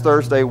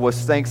Thursday was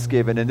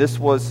Thanksgiving, and this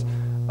was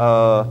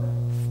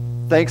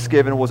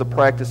Thanksgiving was a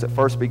practice that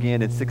first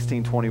began in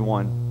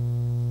 1621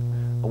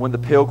 when the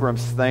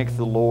Pilgrims thanked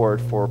the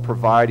Lord for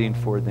providing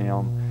for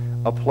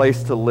them a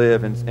place to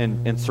live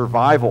and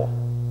survival.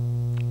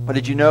 But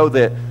did you know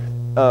that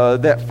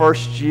that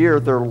first year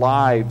their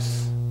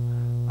lives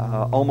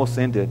almost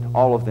ended,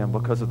 all of them,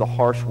 because of the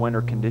harsh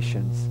winter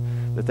conditions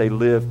that they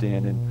lived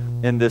in,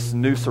 and in this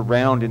new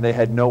surrounding they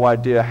had no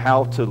idea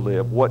how to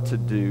live, what to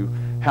do,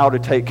 how to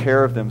take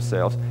care of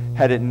themselves.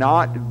 Had it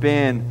not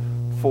been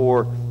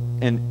for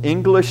an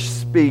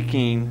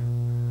English-speaking,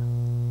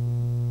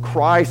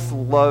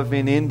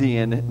 Christ-loving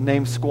Indian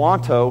named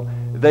Squanto,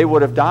 they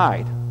would have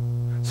died.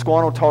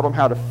 Squanto taught them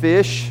how to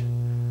fish,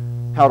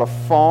 how to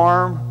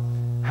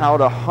farm, how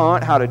to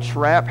hunt, how to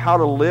trap, how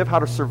to live, how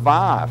to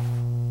survive.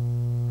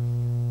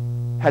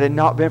 Had it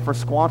not been for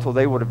Squanto,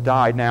 they would have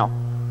died. Now,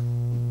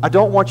 I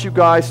don't want you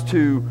guys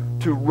to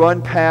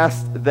run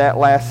past that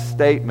last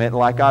statement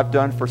like I've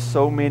done for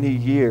so many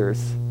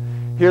years.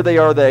 Here they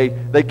are,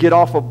 they get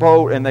off a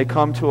boat and they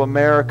come to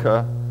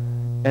America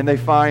and they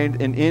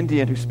find an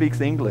Indian who speaks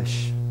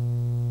English.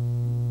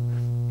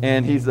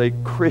 And he's a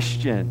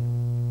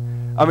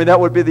Christian. I mean, that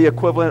would be the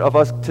equivalent of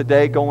us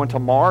today going to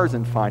Mars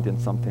and finding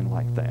something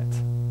like that.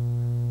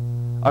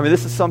 I mean,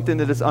 this is something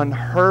that is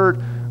unheard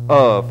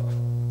of.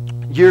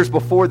 Years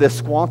before this,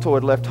 Squanto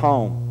had left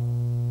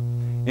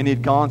home and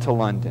he'd gone to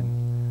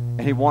London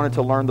and he wanted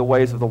to learn the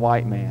ways of the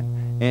white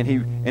man. And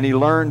he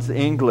learns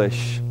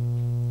English.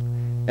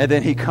 And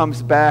then he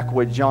comes back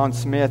with John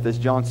Smith as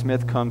John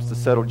Smith comes to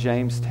settle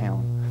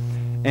Jamestown.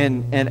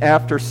 And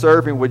after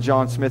serving with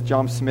John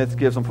Smith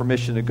gives him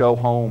permission to go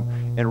home.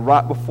 And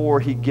right before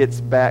he gets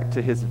back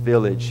to his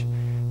village,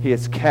 he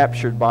is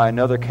captured by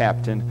another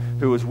captain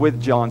who was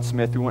with John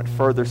Smith, who went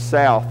further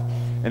south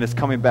and is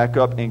coming back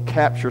up and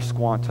captures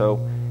Squanto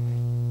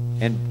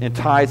and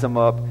ties him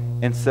up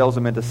and sells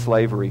him into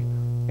slavery.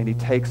 And he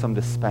takes him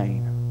to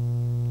Spain.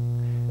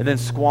 And then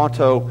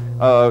Squanto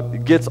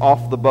gets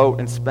off the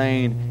boat in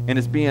Spain and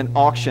is being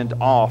auctioned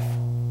off.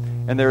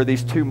 And there are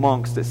these two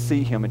monks that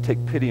see him and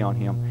take pity on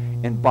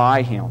him and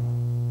buy him.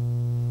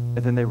 And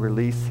then they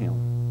release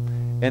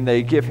him. And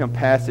they give him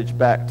passage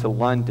back to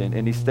London.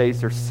 And he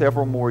stays there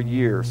several more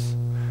years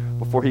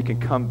before he can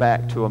come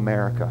back to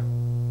America.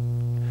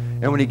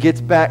 And when he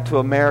gets back to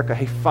America,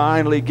 he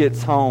finally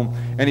gets home.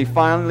 And he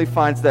finally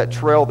finds that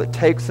trail that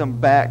takes him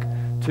back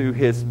to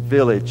his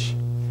village.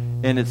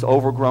 And it's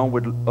overgrown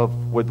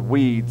with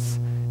weeds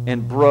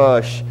and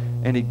brush.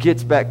 And he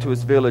gets back to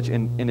his village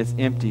and it's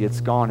empty, it's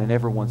gone, and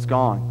everyone's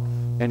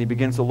gone. And he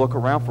begins to look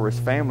around for his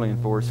family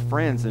and for his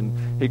friends.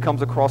 And he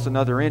comes across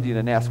another Indian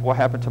and asks, what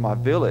happened to my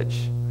village?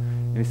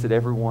 And he said,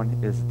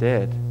 everyone is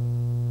dead.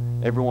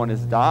 Everyone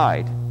has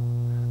died.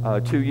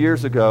 2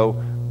 years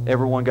ago,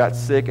 everyone got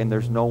sick and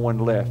there's no one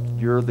left.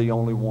 You're the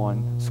only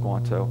one,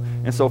 Squanto.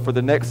 And so for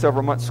the next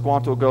several months,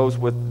 Squanto goes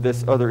with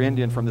this other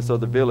Indian from this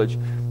other village,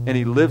 and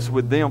he lives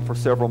with them for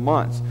several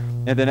months.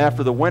 And then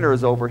after the winter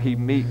is over, he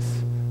meets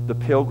the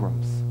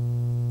Pilgrims.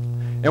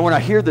 And when I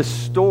hear this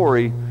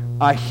story,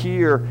 I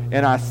hear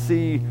and I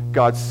see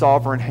God's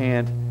sovereign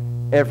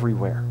hand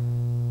everywhere.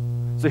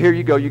 So here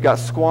you go. You got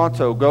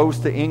Squanto, goes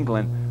to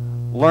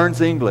England, learns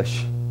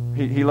English.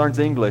 He learns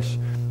English.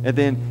 And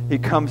then he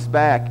comes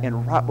back,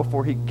 and right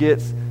before he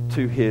gets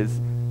to his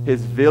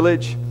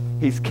village,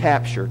 he's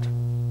captured.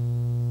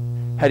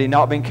 Had he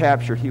not been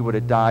captured, he would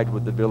have died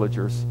with the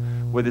villagers,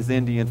 with his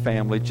Indian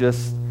family,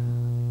 just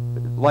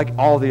like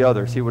all the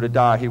others. He would have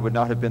died. He would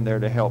not have been there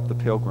to help the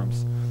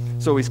Pilgrims.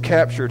 So he's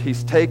captured.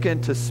 He's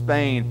taken to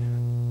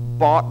Spain,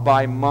 bought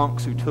by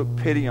monks who took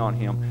pity on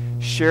him,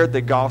 shared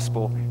the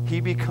gospel. He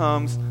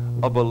becomes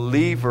a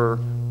believer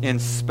in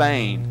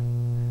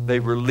Spain. They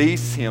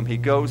release him. He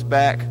goes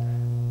back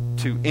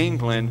to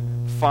England,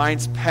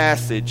 finds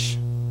passage,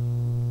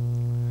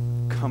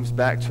 comes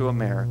back to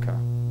America,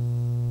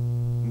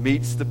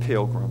 meets the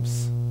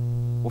Pilgrims.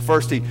 Well,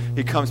 first he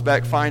comes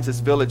back, finds his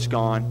village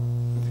gone,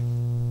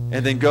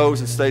 and then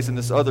goes and stays in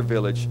this other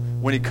village.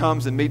 When he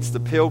comes and meets the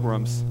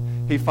Pilgrims,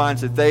 he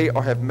finds that they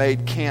have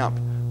made camp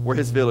where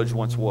his village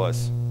once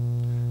was.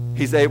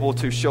 He's able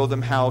to show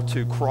them how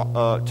to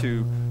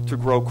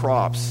grow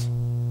crops.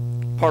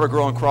 Part of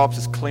growing crops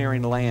is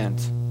clearing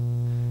land.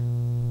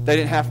 They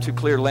didn't have to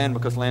clear land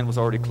because land was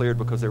already cleared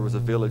because there was a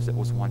village that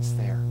was once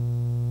there.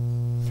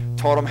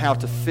 Taught them how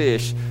to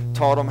fish.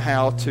 Taught them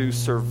how to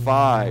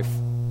survive.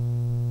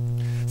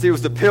 See, it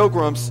was the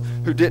Pilgrims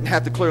who didn't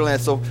have to clear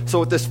land. So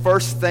at this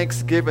first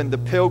Thanksgiving, the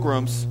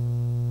Pilgrims,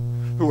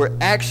 who were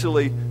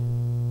actually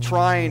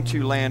trying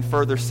to land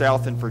further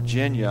south in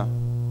Virginia,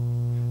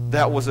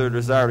 that was their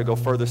desire, to go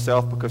further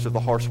south because of the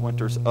harsh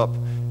winters up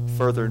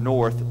further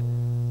north,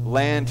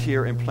 land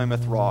here in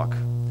Plymouth Rock,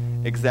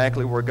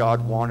 exactly where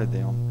God wanted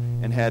them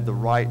and had the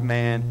right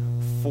man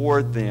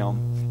for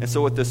them. And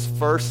so at this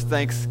first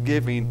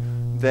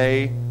Thanksgiving,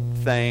 they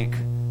thank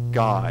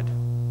God.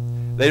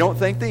 They don't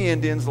thank the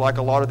Indians like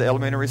a lot of the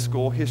elementary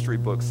school history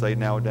books say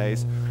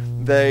nowadays.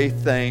 They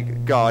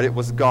thank God. It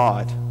was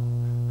God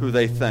who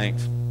they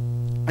thanked.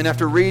 And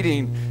after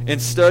reading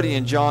and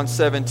studying John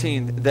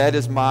 17, that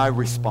is my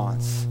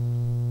response.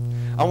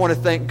 I want to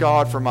thank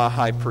God for my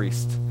high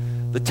priest.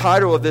 The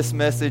title of this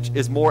message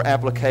is More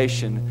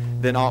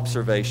Application Than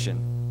Observation.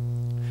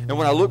 And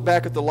when I look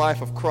back at the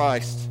life of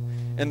Christ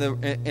and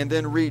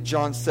then read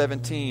John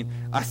 17,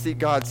 I see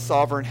God's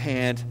sovereign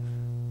hand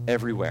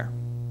everywhere.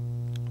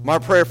 My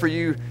prayer for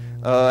you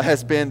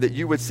has been that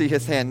you would see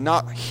his hand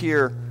not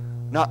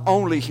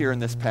only here in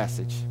this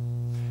passage,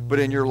 but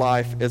in your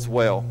life as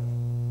well.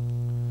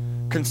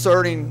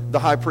 Concerning the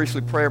high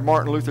priestly prayer,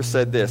 Martin Luther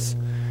said this: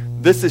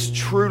 "This is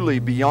truly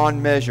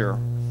beyond measure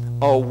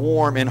a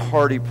warm and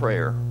hearty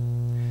prayer.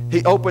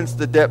 He opens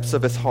the depths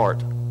of his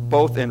heart,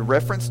 both in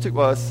reference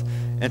to us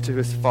and to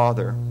his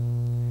Father,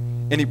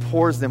 and he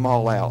pours them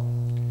all out.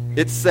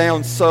 It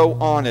sounds so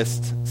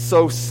honest,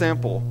 so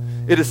simple.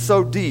 It is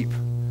so deep,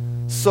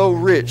 so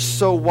rich,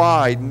 so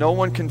wide, no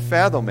one can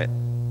fathom it."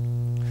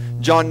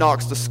 John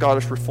Knox, the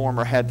Scottish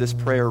reformer, had this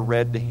prayer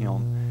read to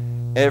him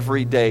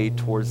every day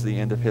towards the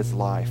end of his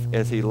life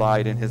as he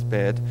lied in his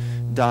bed,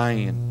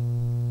 dying.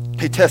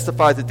 He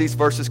testified that these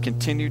verses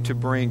continued to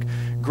bring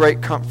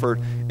great comfort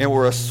and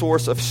were a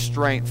source of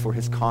strength for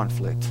his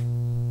conflict.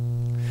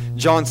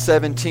 John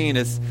 17,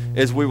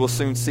 as we will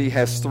soon see,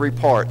 has three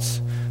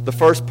parts. The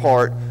first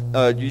part,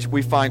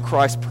 we find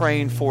Christ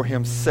praying for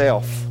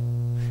himself.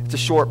 It's a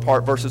short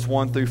part, verses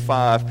 1 through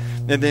 5.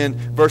 And then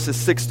verses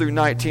 6 through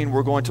 19,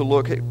 we're going to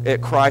look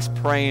at Christ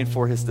praying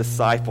for his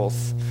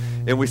disciples.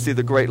 And we see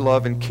the great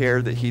love and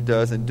care that he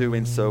does in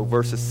doing so,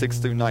 verses 6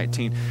 through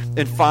 19.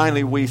 And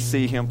finally, we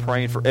see him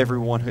praying for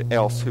everyone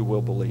else who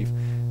will believe.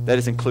 That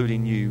is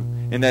including you,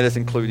 and that is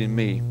including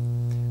me.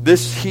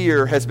 This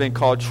here has been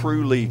called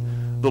truly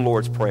the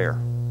Lord's Prayer.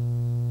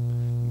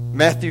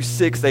 Matthew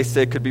 6, they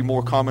said, could be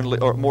more commonly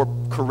or more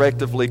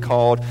correctively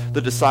called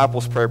the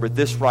disciples' prayer, but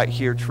this right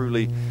here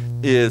truly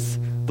is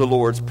the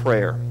Lord's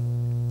Prayer.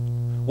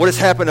 What has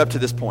happened up to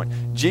this point?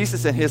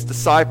 Jesus and his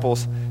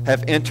disciples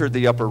have entered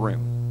the upper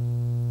room.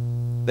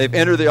 They've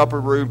entered the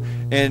upper room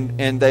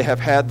and they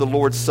have had the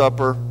Lord's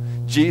Supper.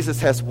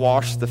 Jesus has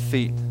washed the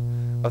feet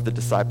of the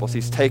disciples.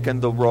 He's taken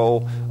the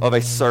role of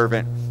a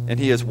servant and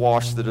he has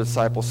washed the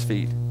disciples'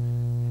 feet.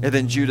 And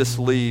then Judas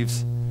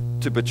leaves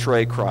to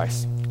betray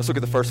Christ. Let's look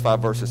at the first 5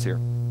 verses here.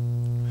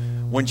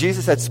 When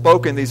Jesus had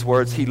spoken these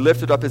words, he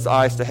lifted up his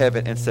eyes to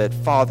heaven and said,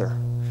 "Father,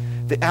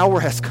 the hour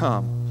has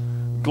come.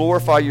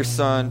 Glorify your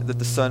Son, that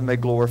the Son may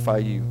glorify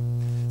you.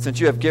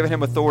 Since you have given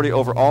him authority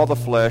over all the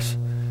flesh,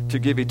 to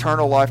give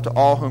eternal life to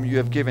all whom you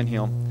have given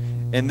him.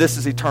 And this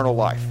is eternal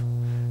life,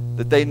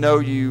 that they know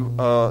you,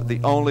 the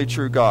only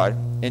true God,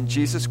 and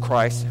Jesus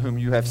Christ, whom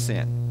you have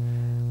sent.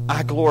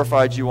 I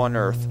glorified you on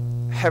earth,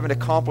 having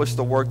accomplished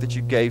the work that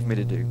you gave me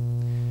to do.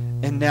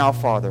 And now,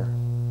 Father,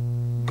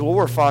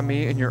 glorify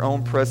me in your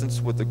own presence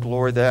with the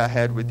glory that I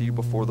had with you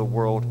before the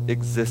world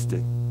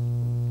existed."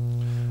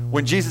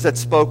 When Jesus had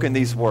spoken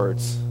these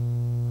words,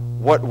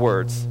 what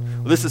words?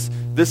 Well,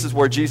 this is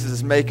where Jesus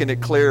is making it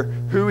clear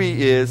who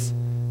he is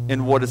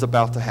and what is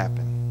about to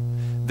happen.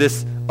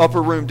 This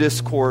upper room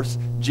discourse,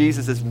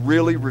 Jesus is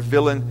really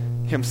revealing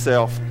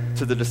himself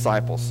to the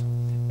disciples.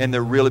 And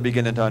they're really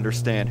beginning to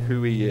understand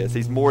who he is.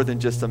 He's more than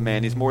just a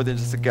man. He's more than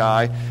just a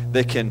guy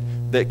that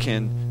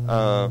can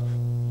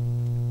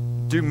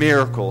do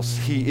miracles.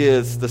 He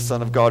is the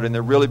Son of God. And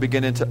they're really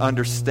beginning to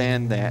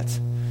understand that.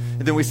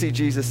 And then we see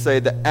Jesus say,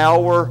 "The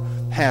hour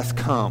has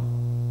come."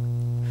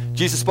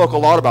 Jesus spoke a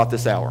lot about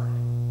this hour.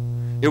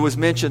 It was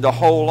mentioned a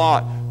whole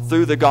lot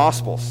through the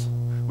Gospels.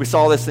 We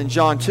saw this in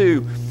John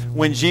 2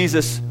 when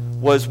Jesus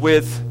was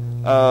with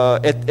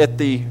at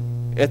the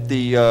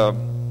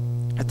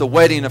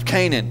wedding of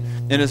Canaan,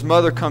 and his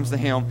mother comes to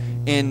him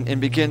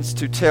and begins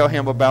to tell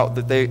him about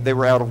that they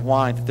were out of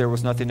wine, that there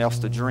was nothing else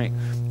to drink.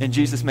 And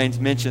Jesus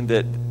mentioned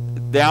that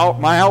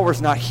my hour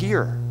is not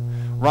here.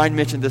 Ryan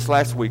mentioned this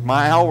last week.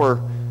 My hour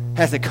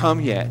hasn't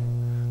come yet.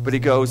 But he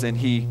goes and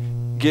he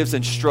gives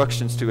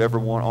instructions to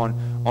everyone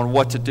on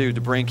what to do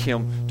to bring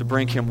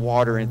him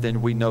water, and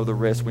then we know the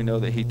rest. We know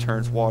that he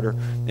turns water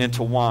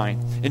into wine.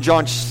 In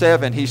John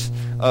 7,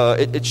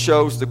 it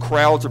shows the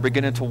crowds are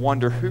beginning to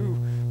wonder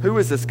who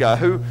is this guy?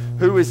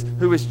 Who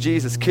is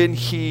Jesus? Can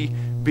he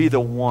be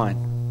the one?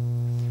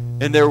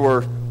 And there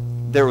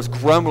was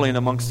grumbling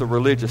amongst the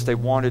religious. They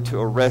wanted to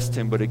arrest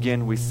him, but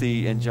again we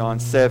see in John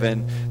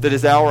 7 that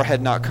his hour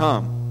had not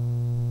come.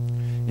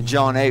 In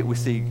John 8 we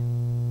see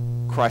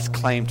Christ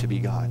claimed to be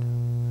God.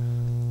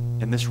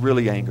 And this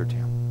really angered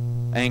him.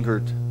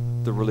 Angered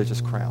the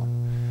religious crowd.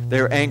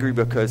 They were angry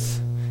because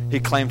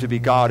he claimed to be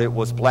God. It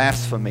was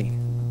blasphemy.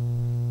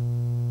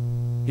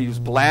 He was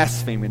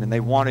blaspheming, and they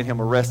wanted him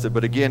arrested.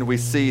 But again, we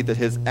see that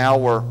his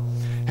hour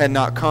had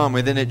not come.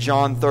 And then at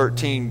John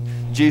 13,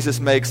 Jesus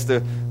makes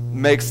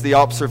the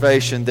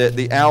observation that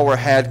the hour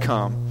had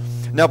come.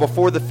 Now,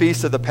 before the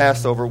feast of the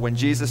Passover, when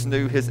Jesus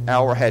knew his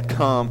hour had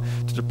come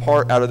to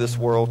depart out of this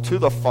world to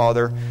the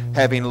Father,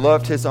 having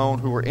loved his own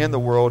who were in the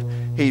world,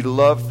 he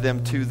loved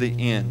them to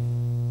the end.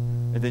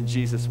 And then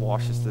Jesus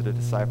washes the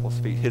disciples'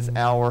 feet. His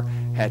hour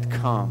had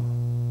come.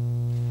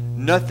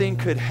 Nothing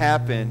could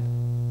happen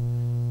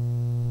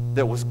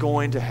that was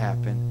going to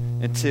happen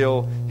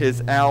until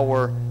his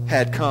hour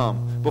had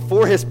come.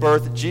 Before his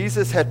birth,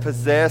 Jesus had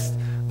possessed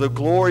the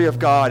glory of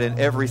God in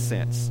every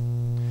sense.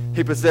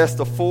 He possessed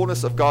the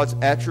fullness of God's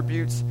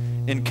attributes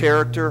in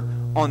character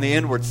on the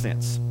inward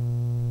sense.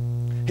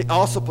 He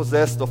also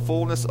possessed the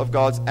fullness of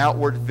God's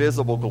outward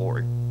visible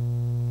glory.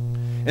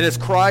 And as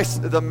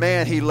Christ the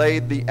man, he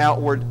laid the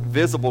outward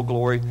visible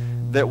glory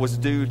that was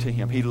due to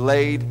him. He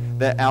laid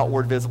that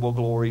outward visible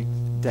glory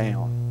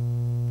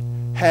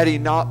down. Had he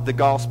not, the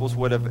Gospels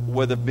would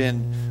have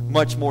been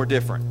much more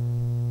different.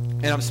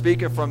 And I'm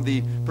speaking from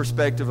the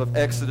perspective of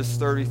Exodus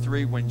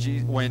 33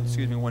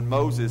 when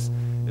Moses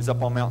is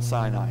up on Mount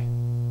Sinai.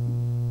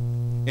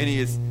 And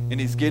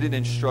he's getting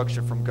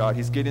instruction from God.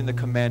 He's getting the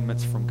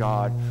commandments from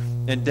God.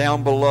 And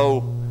down below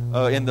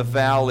in the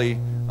valley,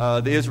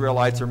 the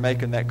Israelites are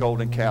making that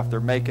golden calf. They're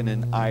making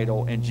an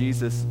idol. And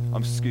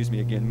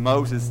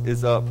Moses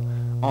is up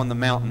on the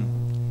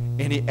mountain.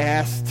 And he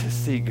asks to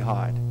see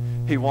God.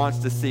 He wants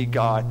to see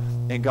God.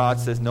 And God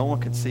says, no one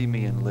can see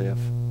me and live.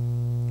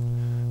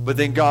 But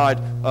then God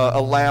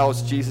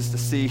allows Jesus to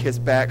see his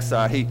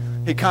backside.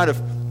 He kind of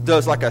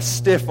does like a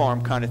stiff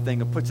arm kind of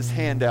thing and puts his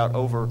hand out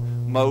over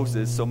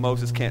Moses so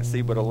Moses can't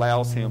see, but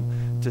allows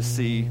him to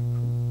see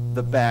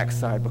the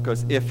backside.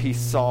 Because if he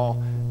saw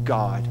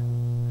God,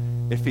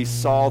 if he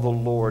saw the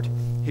Lord,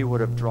 he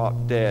would have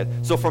dropped dead.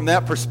 So from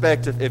that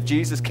perspective, if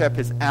Jesus kept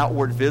his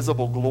outward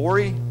visible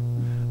glory,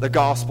 the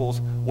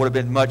Gospels would have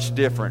been much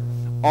different.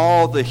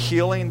 All the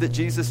healing that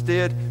Jesus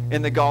did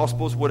in the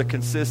Gospels would have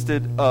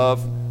consisted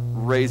of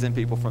raising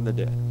people from the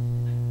dead.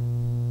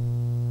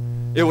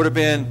 It would have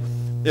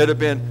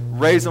been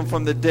raise them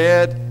from the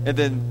dead and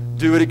then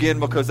do it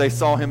again because they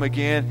saw him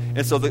again.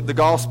 And so the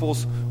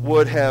Gospels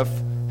would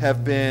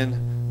have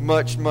been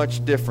much,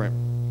 much different.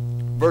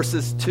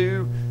 Verses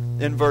 2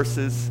 and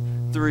verses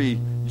 3.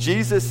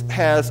 Jesus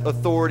has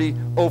authority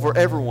over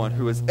everyone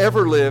who has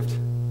ever lived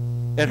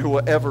and who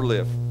will ever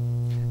live.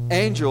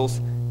 Angels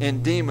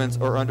and demons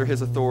are under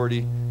his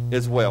authority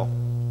as well.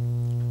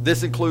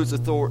 This includes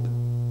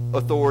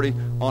authority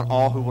on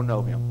all who will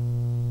know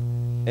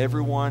him.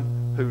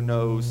 Everyone who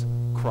knows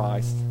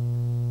Christ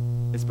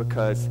is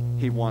because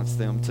he wants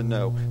them to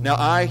know. Now,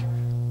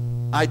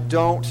 I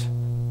don't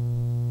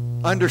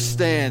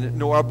understand,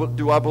 nor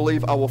do I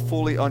believe I will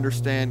fully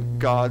understand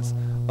God's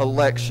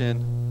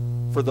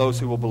election for those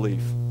who will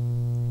believe.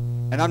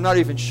 And I'm not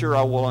even sure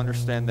I will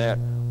understand that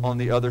on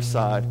the other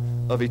side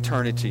of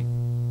eternity.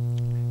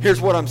 Here's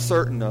what I'm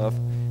certain of,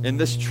 and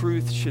this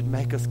truth should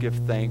make us give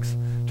thanks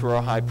to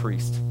our high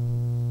priest.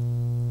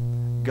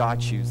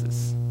 God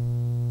chooses.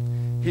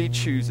 He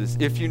chooses.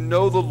 If you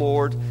know the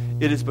Lord,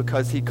 it is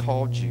because he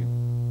called you.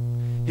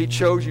 He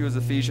chose you, as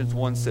Ephesians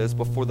 1 says,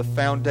 before the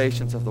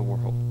foundations of the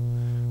world.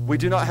 We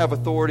do not have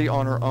authority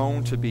on our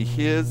own to be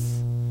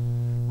his.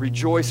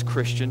 Rejoice,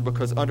 Christian,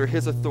 because under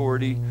his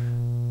authority,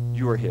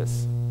 you are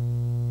his.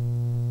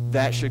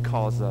 That should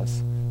cause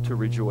us to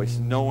rejoice,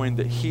 knowing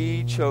that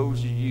he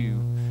chose you,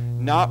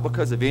 not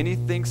because of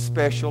anything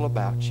special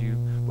about you,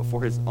 but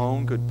for his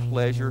own good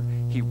pleasure.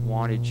 He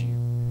wanted you,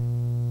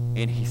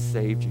 and he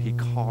saved you. He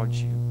called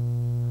you.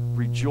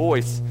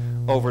 Rejoice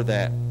over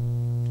that.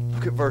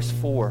 Look at verse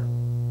 4.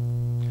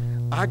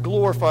 I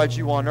glorified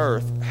you on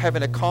earth,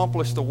 having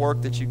accomplished the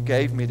work that you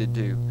gave me to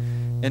do.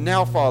 And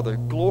now, Father,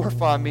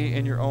 glorify me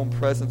in your own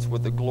presence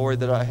with the glory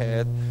that I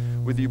had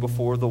with you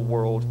before the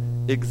world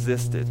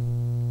existed.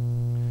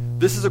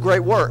 This is a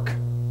great work.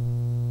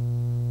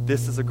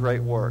 This is a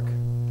great work.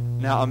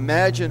 Now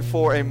imagine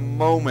for a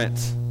moment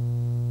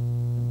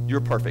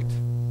you're perfect.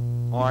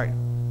 All right?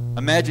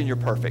 Imagine you're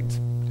perfect.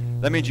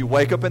 That means you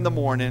wake up in the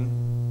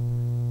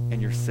morning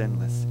and you're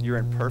sinless. You're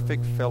in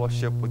perfect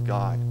fellowship with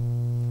God.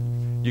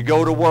 You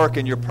go to work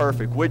and you're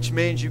perfect, which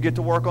means you get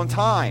to work on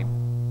time.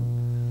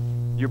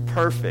 You're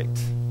perfect.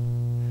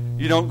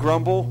 You don't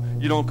grumble.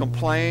 You don't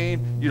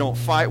complain. You don't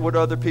fight with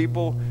other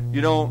people.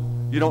 You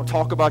don't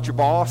talk about your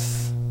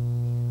boss.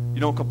 You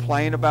don't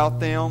complain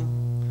about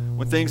them.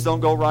 When things don't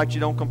go right,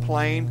 you don't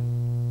complain.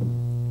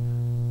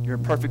 You're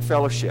in perfect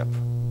fellowship.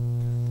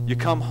 You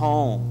come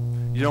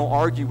home. You don't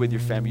argue with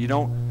your family. You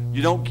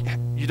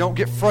don't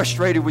get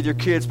frustrated with your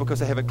kids because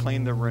they haven't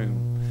cleaned their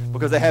room,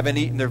 because they haven't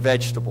eaten their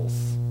vegetables.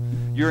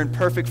 You're in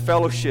perfect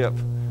fellowship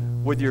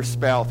with your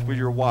spouse, with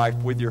your wife,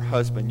 with your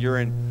husband. You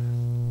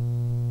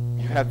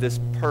have this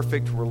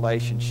perfect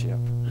relationship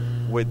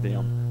with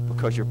them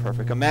because you're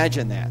perfect.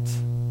 Imagine that.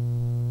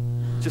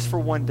 Just for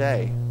one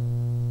day.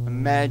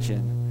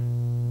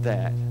 Imagine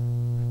that.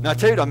 Now I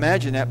tell you to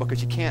imagine that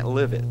because you can't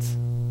live it.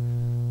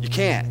 You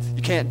can't.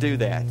 You can't do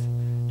that.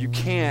 You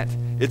can't.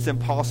 It's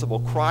impossible.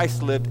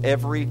 Christ lived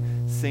every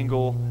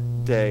single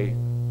day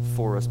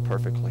for us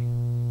perfectly.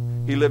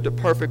 He lived it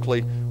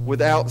perfectly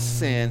without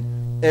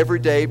sin every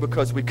day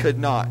because we could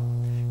not.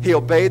 He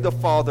obeyed the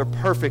Father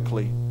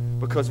perfectly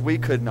because we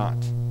could not.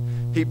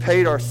 He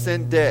paid our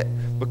sin debt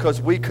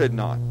because we could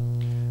not.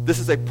 This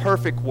is a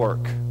perfect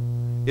work.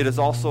 It is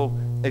also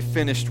a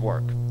finished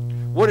work.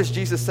 What does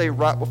Jesus say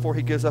right before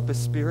he gives up his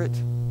spirit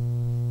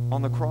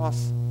on the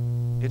cross?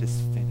 It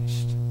is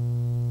finished.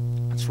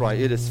 That's That's right,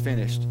 it is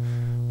finished.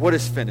 What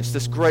is finished?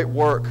 This great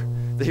work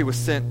that he was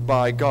sent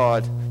by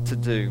God to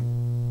do.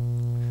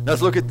 Now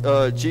let's look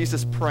at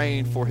Jesus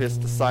praying for his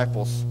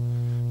disciples,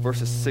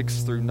 verses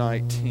 6 through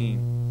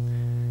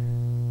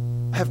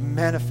 19. I have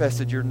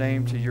manifested your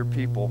name to your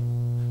people,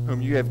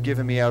 whom you have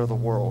given me out of the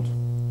world.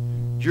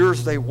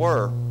 Yours they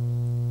were,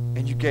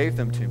 and you gave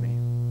them to me.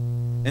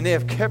 And they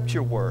have kept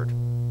your word.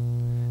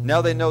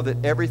 Now they know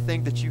that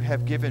everything that you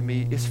have given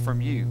me is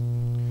from you.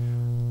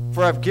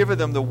 For I have given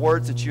them the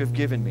words that you have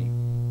given me,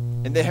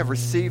 and they have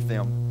received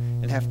them,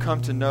 and have come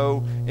to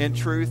know in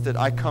truth that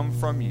I come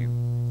from you.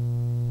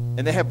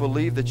 And they have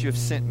believed that you have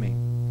sent me.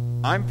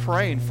 I'm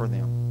praying for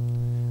them.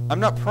 I'm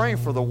not praying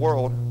for the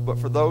world, but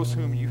for those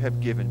whom you have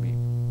given me.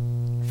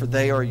 For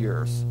they are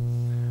yours.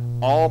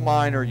 All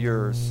mine are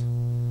yours,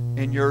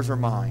 and yours are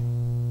mine.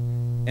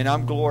 And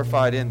I'm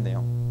glorified in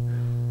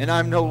them. And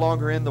I'm no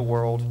longer in the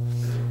world,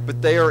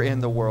 but they are in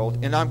the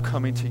world, and I'm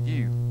coming to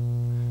you.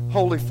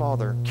 Holy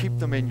Father, keep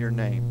them in your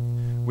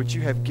name, which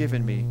you have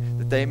given me,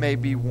 that they may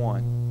be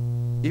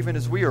one, even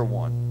as we are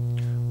one.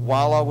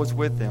 While I was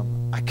with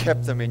them, I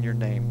kept them in your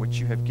name, which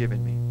you have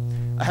given me.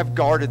 I have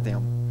guarded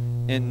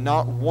them, and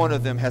not one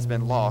of them has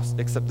been lost,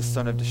 except the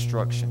son of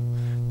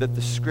destruction, that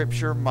the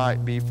scripture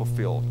might be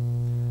fulfilled.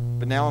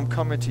 But now I'm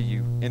coming to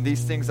you, and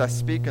these things I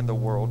speak in the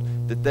world,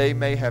 that they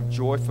may have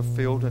joy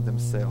fulfilled in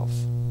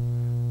themselves.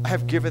 I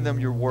have given them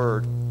your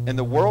word, and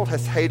the world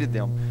has hated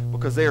them,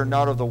 because they are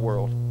not of the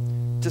world,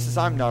 just as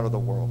I'm not of the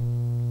world.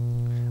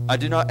 I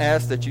do not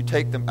ask that you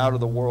take them out of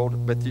the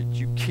world, but that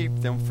you keep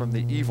them from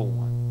the evil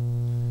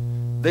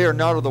one. They are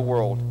not of the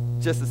world,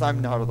 just as I'm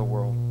not of the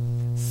world.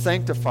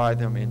 Sanctify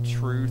them in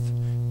truth.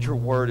 Your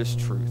word is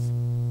truth.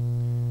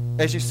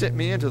 As you sent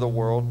me into the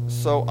world,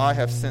 so I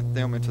have sent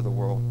them into the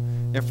world.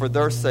 And for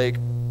their sake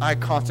I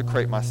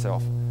consecrate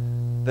myself,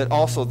 that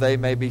also they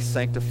may be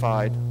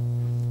sanctified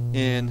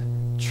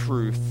in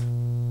truth.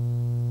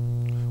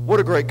 What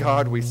a great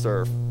God we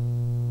serve.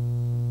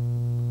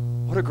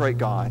 What a great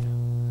God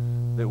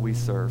that we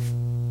serve.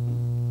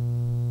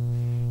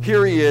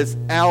 Here he is,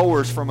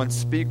 hours from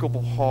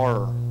unspeakable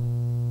horror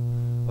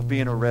of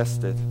being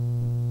arrested,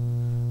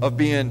 of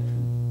being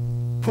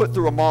put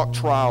through a mock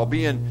trial,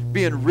 being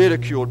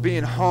ridiculed,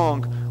 being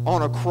hung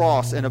on a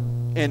cross,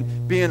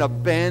 and being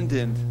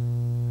abandoned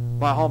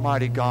by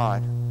Almighty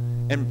God,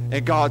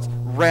 and God's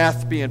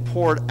wrath being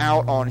poured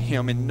out on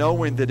him, and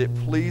knowing that it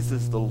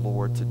pleases the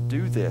Lord to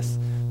do this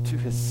to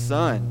his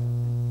Son.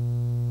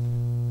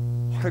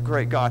 What a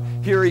great God.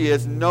 Here he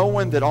is,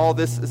 knowing that all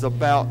this is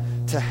about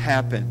to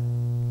happen.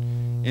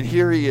 And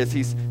here he is,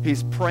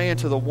 he's praying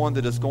to the one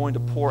that is going to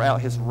pour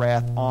out his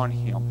wrath on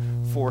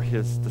him for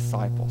his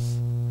disciples,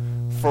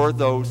 for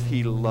those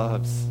he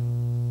loves.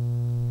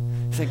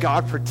 He said,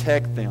 God,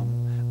 protect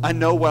them. I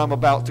know what I'm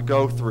about to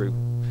go through.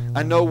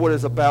 I know what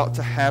is about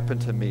to happen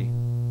to me.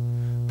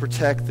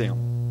 Protect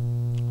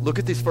them. Look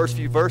at these first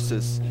few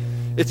verses.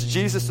 It's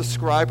Jesus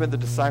describing the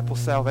disciples'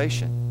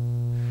 salvation.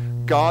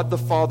 God the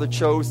Father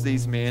chose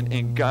these men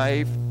and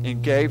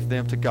gave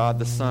them to God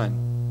the Son.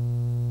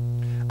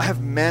 I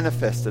have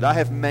manifested, I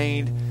have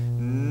made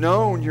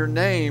known your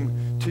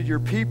name to your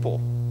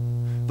people.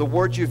 The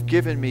words you've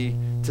given me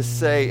to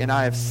say, and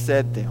I have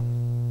said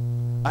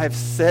them. I have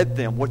said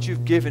them. What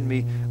you've given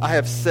me, I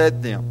have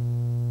said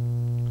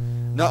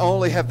them. Not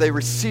only have they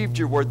received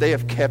your word, they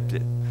have kept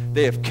it.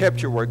 They have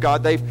kept your word.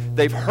 God,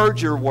 they've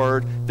heard your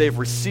word, they've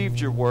received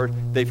your word,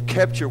 they've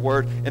kept your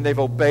word, and they've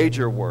obeyed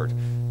your word.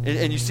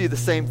 And you see the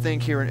same thing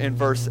here in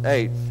verse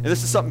 8. And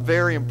this is something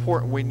very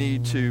important we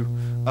need to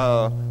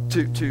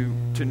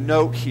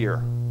note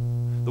here.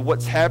 That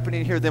what's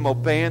happening here, them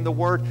obeying the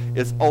word,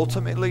 is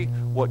ultimately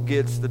what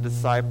gets the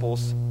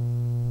disciples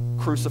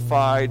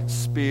crucified,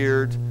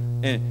 speared,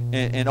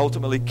 and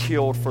ultimately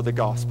killed for the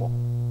gospel.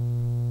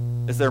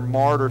 As they're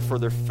martyred for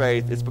their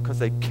faith, it's because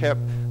they kept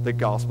the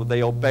gospel.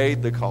 They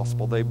obeyed the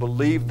gospel. They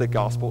believed the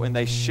gospel, and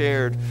they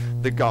shared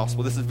the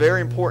gospel. This is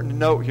very important to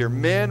note here.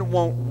 Men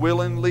won't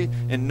willingly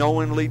and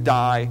knowingly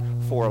die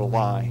for a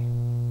lie.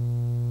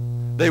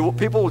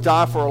 People will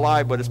die for a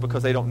lie, but it's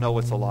because they don't know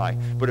it's a lie.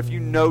 But if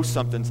you know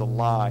something's a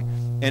lie,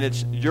 and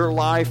it's your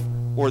life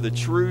or the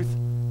truth,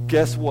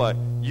 guess what?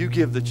 You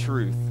give the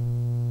truth.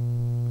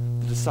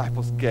 The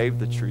disciples gave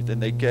the truth,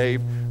 and they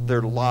gave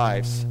their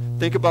lives.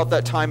 Think about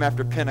that time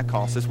after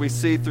Pentecost. As we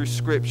see through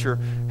Scripture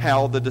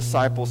how the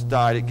disciples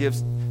died, it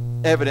gives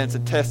evidence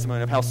and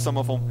testimony of how some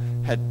of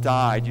them had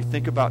died. You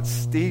think about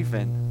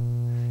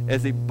Stephen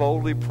as he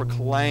boldly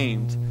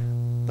proclaimed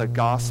the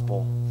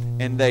gospel,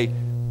 and they,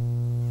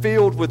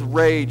 filled with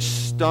rage,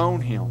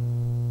 stoned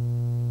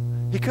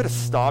him. He could have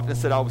stopped and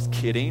said, I was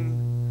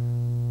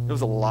kidding. It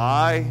was a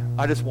lie.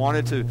 I just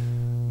wanted to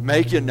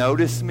make you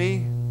notice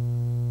me.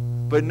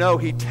 But no,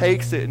 he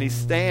takes it and he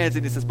stands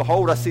and he says,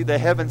 behold, I see the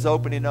heavens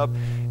opening up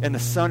and the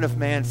Son of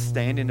Man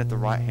standing at the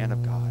right hand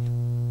of God.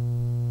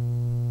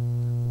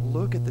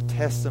 Look at the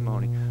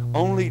testimony.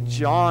 Only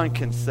John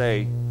can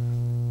say,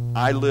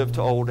 I lived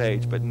to old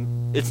age. But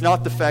it's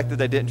not the fact that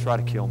they didn't try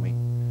to kill me.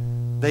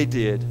 They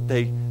did.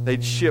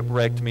 They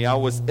shipwrecked me. I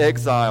was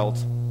exiled.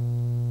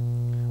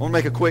 want to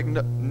make a quick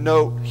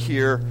note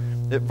here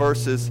at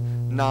verses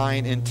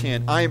 9 and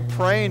 10. I am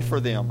praying for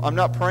them. I'm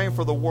not praying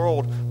for the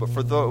world, but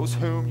for those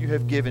whom you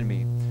have given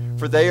me.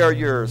 For they are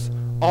yours.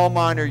 All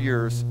mine are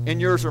yours, and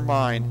yours are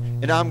mine,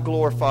 and I'm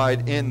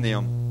glorified in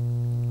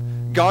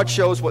them. God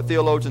shows what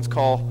theologians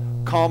call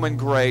common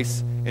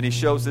grace, and he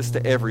shows this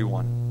to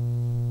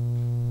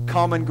everyone.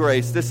 Common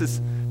grace. This is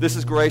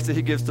grace that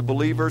he gives to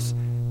believers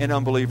and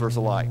unbelievers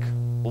alike.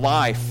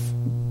 Life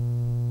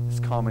is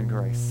common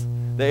grace.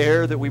 The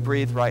air that we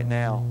breathe right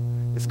now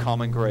is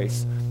common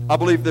grace. I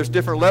believe there's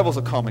different levels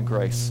of common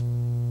grace.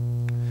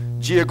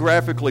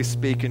 Geographically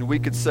speaking, we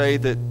could say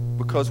that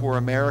because we're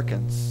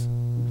Americans,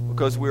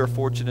 because we are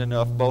fortunate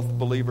enough, both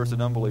believers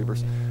and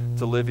unbelievers,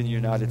 to live in the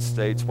United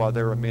States, while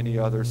there are many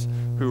others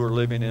who are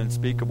living in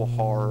unspeakable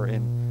horror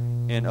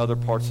in other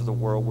parts of the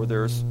world where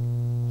there's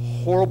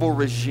horrible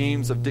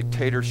regimes of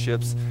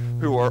dictatorships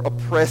who are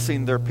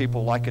oppressing their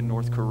people, like in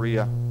North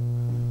Korea.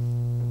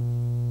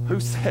 Who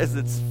says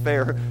it's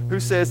fair? Who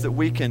says that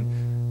we can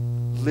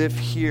live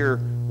here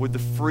with the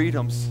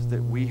freedoms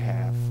that we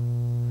have,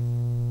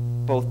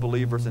 both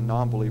believers and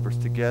non-believers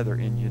together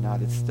in the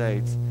United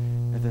States,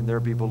 and then there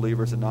be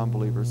believers and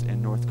non-believers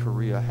in North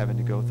Korea having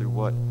to go through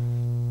what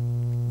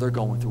they're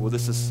going through? Well,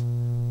 this is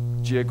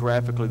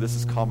geographically, this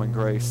is common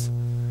grace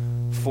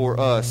for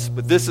us.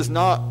 But this is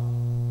not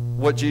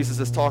what Jesus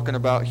is talking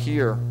about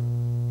here.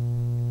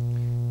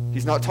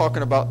 He's not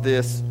talking about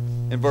this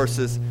in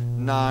verses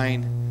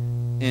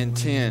 9 and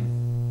 10.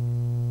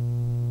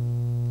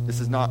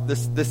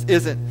 This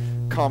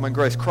isn't common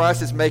grace.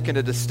 Christ is making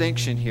a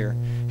distinction here.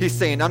 He's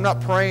saying, I'm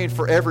not praying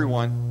for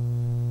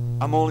everyone.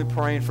 I'm only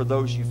praying for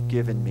those you've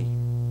given me.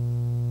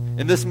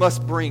 And this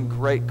must bring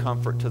great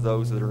comfort to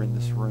those that are in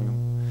this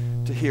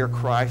room, to hear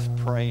Christ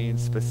praying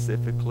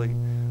specifically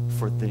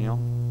for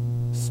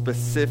them.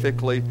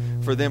 Specifically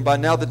for them. By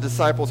now the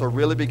disciples are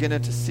really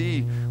beginning to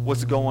see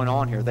what's going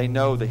on here. They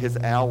know that his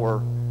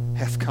hour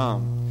has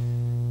come.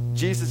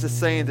 Jesus is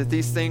saying that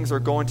these things are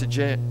going to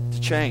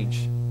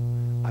change.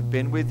 I've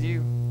been with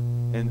you,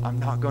 and I'm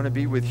not going to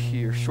be with you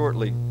here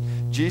shortly.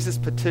 Jesus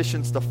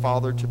petitions the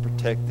Father to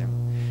protect them.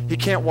 He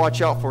can't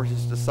watch out for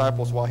his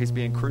disciples while he's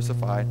being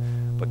crucified,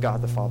 but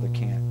God the Father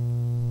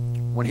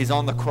can. When he's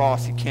on the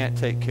cross, he can't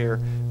take care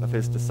of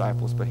his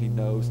disciples, but he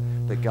knows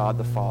that God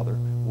the Father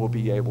will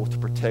be able to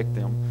protect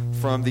them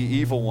from the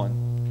evil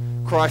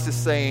one. Christ is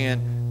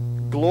saying,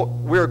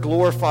 we're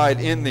glorified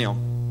in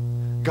them.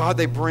 God,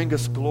 they bring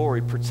us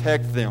glory.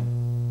 Protect them.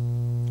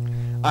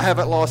 I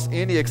haven't lost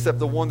any except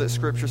the one that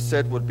Scripture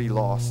said would be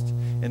lost,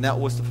 and that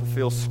was to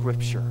fulfill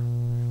Scripture.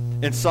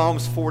 In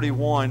Psalms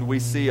 41, we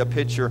see a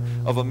picture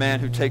of a man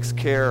who takes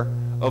care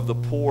of the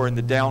poor and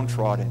the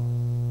downtrodden,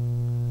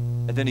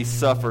 and then he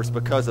suffers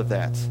because of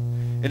that.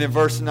 And in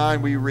verse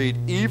 9 we read,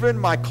 even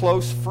my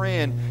close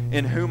friend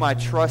in whom I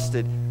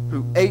trusted,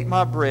 who ate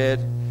my bread,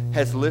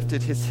 has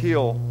lifted his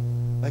heel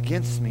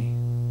against me.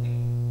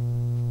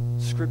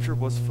 Scripture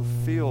was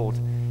fulfilled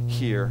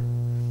here.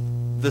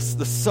 The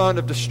son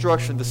of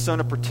destruction, the son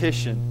of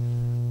perdition,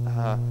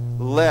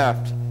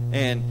 left,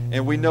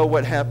 and we know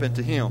what happened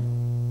to him.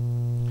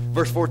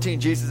 Verse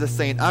 14, Jesus is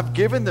saying, I've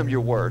given them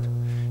your word,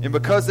 and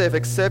because they have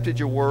accepted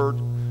your word,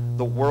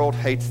 the world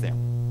hates them.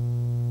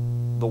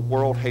 The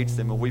world hates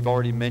them, and we've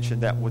already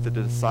mentioned that with the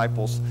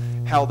disciples,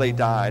 how they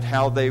died,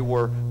 how they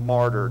were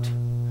martyred.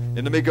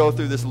 And let me go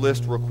through this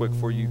list real quick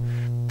for you.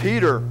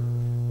 Peter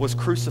was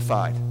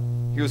crucified.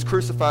 He was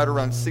crucified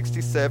around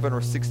 67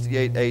 or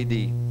 68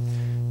 A.D.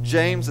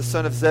 James, the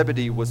son of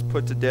Zebedee, was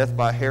put to death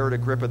by Herod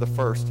Agrippa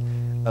I,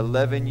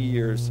 11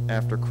 years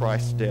after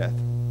Christ's death.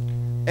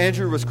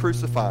 Andrew was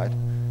crucified.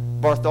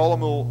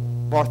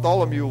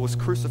 Bartholomew was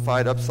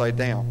crucified upside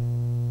down.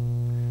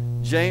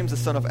 James, the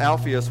son of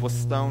Alphaeus, was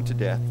stoned to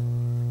death.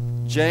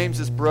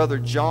 James' brother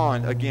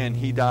John, again,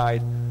 he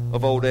died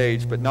of old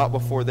age, but not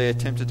before they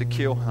attempted to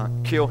kill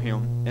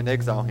him and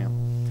exile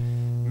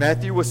him.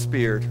 Matthew was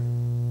speared.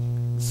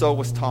 So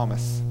was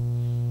Thomas.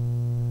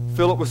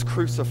 Philip was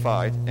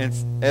crucified, and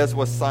as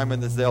was Simon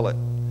the Zealot.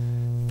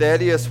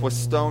 Thaddeus was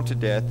stoned to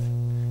death,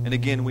 and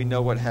again we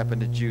know what happened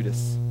to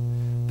Judas.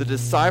 The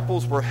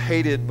disciples were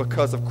hated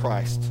because of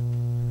Christ.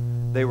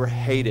 They were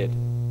hated.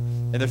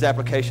 And there's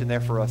application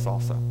there for us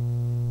also.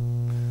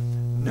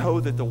 Know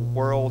that the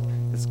world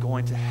is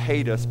going to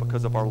hate us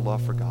because of our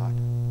love for God,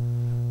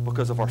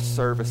 because of our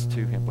service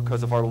to him,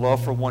 because of our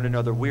love for one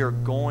another. We are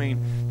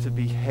going to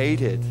be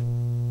hated.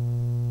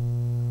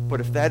 But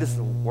if that is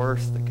the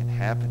worst that can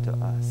happen to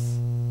us,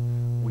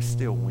 we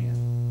still win.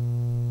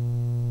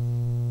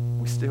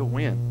 We still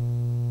win.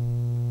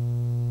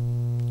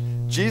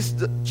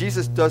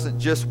 Jesus doesn't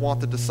just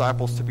want the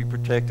disciples to be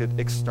protected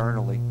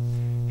externally.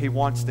 He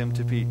wants them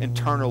to be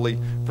internally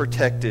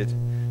protected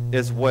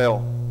as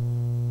well.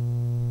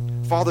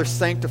 Father,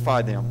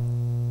 sanctify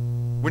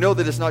them. We know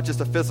that it's not just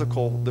a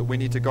physical that we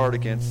need to guard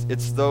against.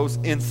 It's those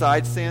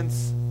inside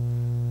sins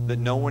that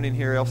no one in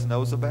here else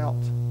knows about.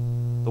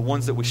 The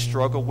ones that we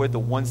struggle with, the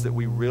ones that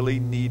we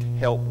really need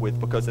help with.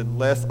 Because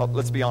unless,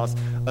 let's be honest,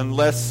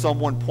 unless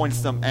someone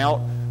points them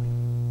out,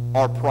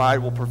 our pride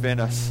will prevent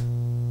us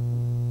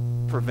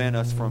prevent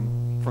us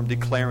from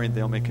declaring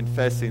them and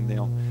confessing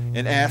them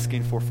and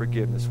asking for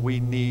forgiveness. We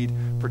need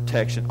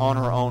protection. On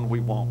our own, we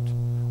won't.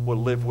 We'll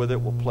live with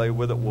it. We'll play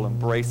with it. We'll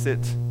embrace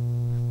it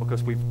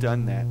because we've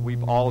done that.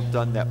 We've all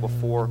done that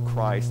before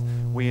Christ.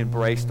 We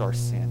embraced our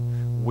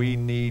sin. We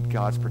need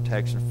God's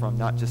protection from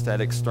not just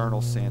that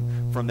external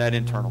sin, from that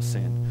internal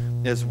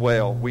sin as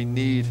well. We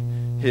need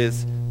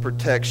his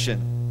protection.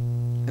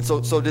 And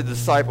so did the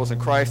disciples, and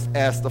Christ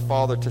asked the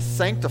Father to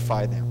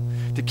sanctify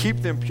them, to keep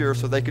them pure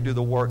so they could do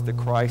the work that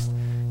Christ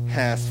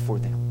has for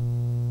them.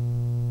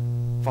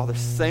 Father,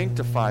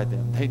 sanctify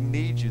them. They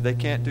need you. They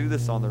can't do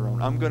this on their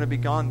own. I'm going to be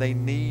gone. They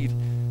need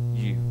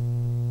you.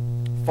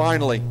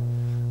 Finally,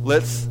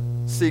 let's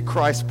see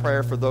Christ's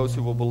prayer for those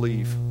who will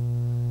believe.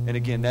 And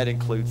again, that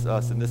includes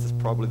us, and this is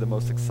probably the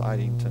most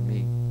exciting to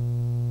me.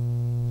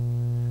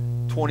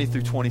 20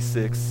 through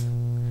 26.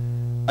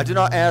 I do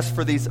not ask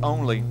for these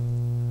only,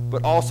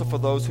 but also for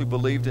those who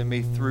believed in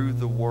me through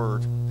the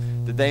word,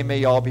 that they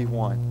may all be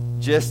one.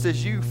 Just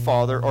as you,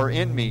 Father, are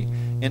in me,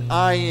 and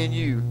I in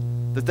you,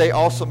 that they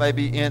also may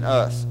be in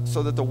us,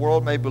 so that the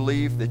world may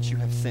believe that you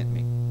have sent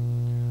me.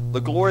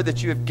 The glory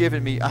that you have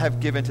given me, I have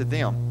given to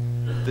them,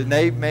 that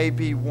they may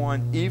be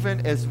one,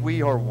 even as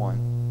we are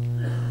one.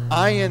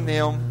 I in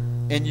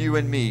them, and you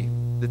in me,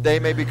 that they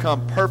may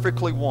become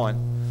perfectly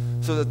one,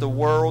 so that the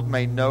world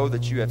may know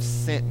that you have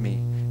sent me,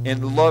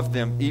 and love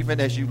them even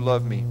as you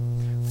love me.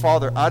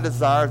 Father, I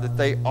desire that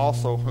they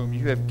also, whom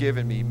you have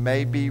given me,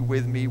 may be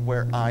with me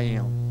where I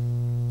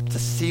am, to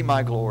see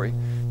my glory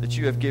that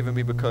you have given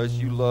me because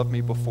you loved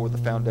me before the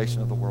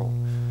foundation of the world.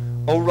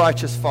 O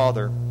righteous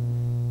Father,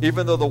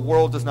 even though the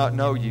world does not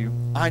know you,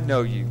 I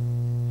know you,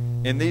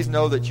 and these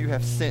know that you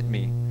have sent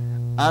me.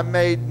 I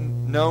made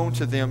known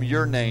to them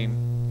your name,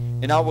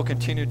 and I will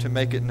continue to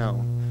make it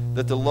known,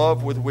 that the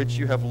love with which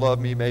you have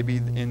loved me may be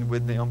in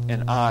with them,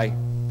 and I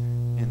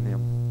in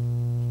them.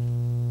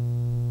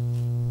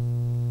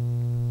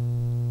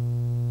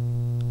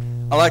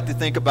 I like to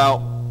think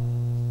about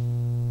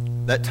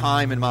that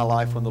time in my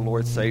life when the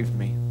Lord saved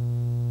me,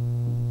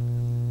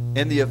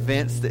 and the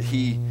events that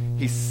He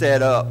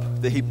set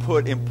up, that He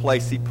put in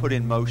place, He put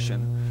in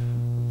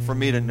motion for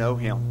me to know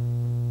Him.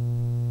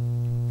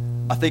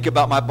 I think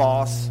about my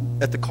boss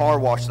at the car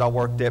wash that I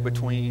worked at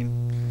between,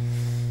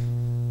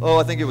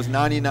 I think it was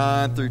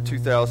 99 through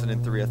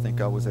 2003. I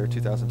think I was there,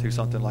 2002,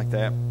 something like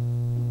that.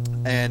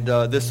 And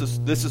this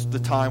is the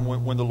time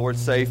when the Lord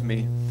saved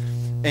me.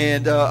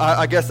 And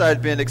I guess I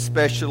had been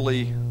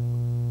especially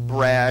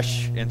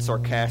brash and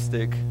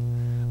sarcastic.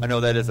 I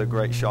know that is a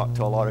great shock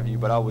to a lot of you,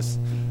 but I was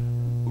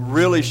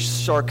really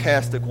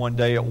sarcastic one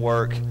day at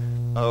work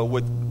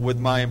with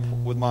my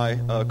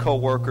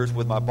co-workers,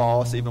 with my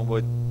boss, even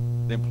with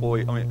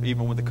the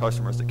even with the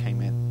customers that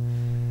came in.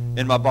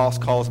 And my boss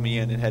calls me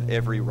in and had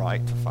every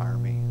right to fire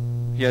me.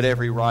 He had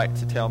every right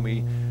to tell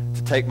me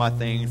to take my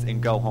things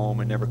and go home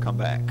and never come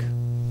back.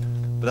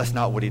 But that's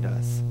not what he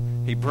does.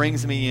 He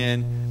brings me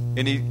in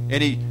and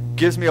he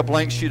gives me a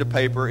blank sheet of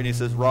paper and he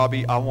says,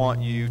 Robbie, I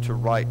want you to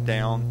write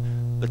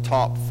down the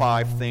top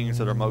 5 things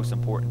that are most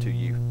important to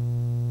you.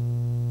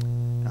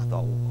 And I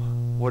thought,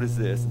 what is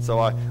this? And so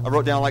I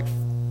wrote down like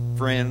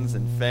friends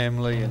and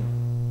family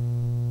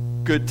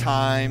and good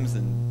times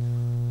and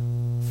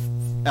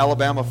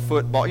Alabama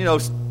football,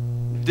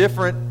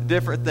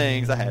 different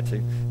things. I had to.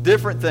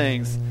 Different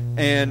things.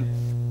 And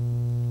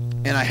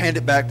I hand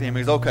it back to him.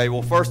 He goes, okay,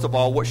 well, first of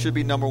all, what should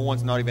be number 1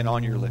 is not even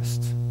on your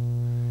list.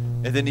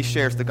 And then he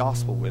shares the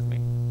gospel with me.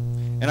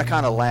 And I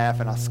kind of laugh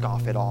and I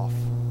scoff it off.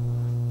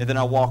 And then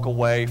I walk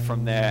away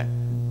from that,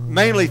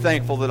 mainly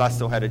thankful that I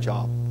still had a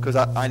job because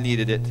I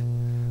needed it.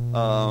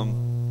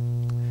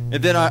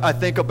 And then I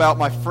think about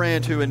my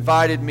friend who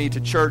invited me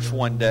to church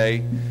one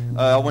day.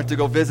 I went to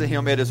go visit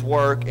him at his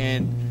work,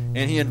 and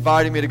he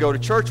invited me to go to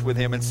church with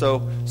him. And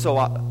so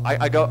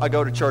I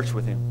go to church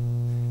with him.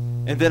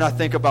 And then I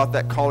think about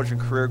that college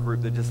and career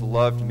group that just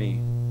loved me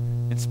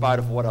in spite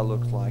of what I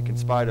looked like, in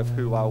spite of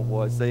who I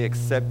was. They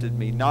accepted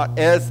me, not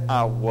as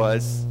I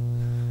was,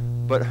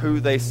 but who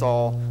they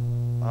saw,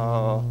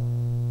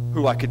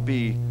 who I could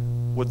be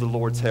with the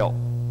Lord's help.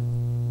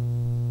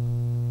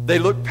 They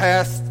looked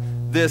past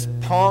this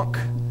punk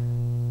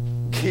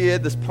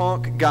kid, this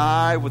punk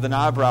guy with an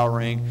eyebrow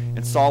ring,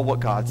 and saw what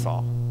God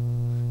saw.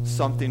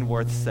 Something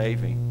worth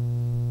saving.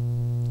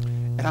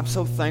 And I'm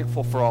so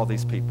thankful for all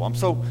these people. I'm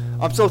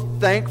so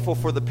thankful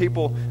for the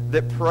people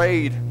that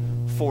prayed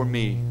for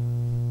me.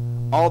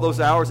 All those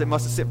hours they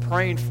must have sit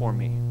praying for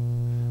me.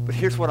 But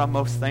here's what I'm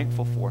most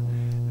thankful for.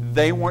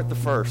 They weren't the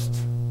first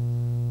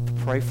to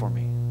pray for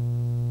me.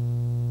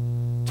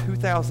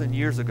 2,000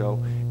 years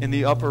ago in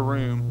the upper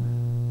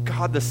room,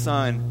 God the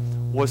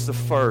Son was the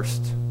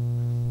first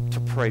to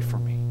pray for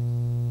me.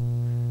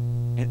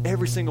 And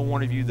every single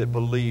one of you that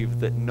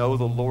believe, that know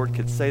the Lord,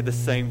 could say the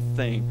same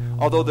thing.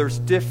 Although there's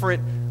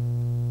different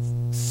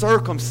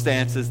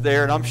circumstances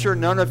there, and I'm sure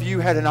none of you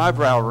had an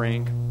eyebrow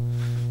ring,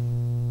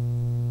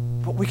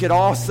 but we could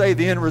all say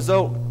the end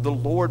result, the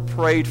Lord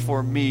prayed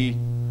for me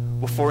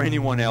before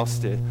anyone else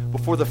did.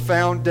 Before the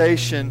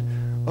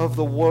foundation of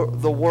the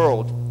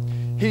world.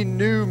 He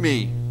knew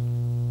me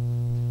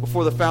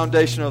before the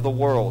foundation of the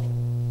world.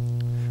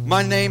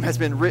 My name has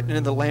been written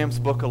in the Lamb's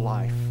Book of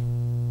Life.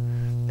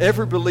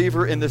 Every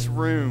believer in this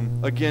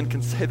room, again,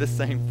 can say the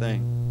same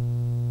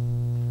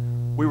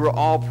thing. We were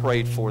all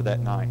prayed for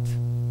that night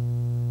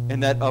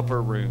in that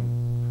upper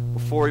room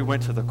before he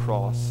went to the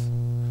cross,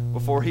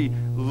 before he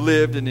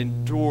lived and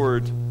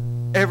endured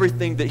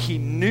everything that he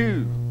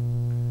knew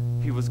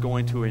he was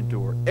going to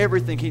endure,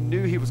 everything he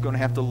knew he was going to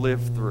have to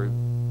live through.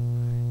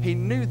 He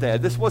knew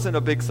that. This wasn't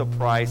a big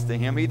surprise to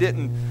him. He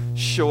didn't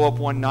show up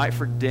one night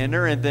for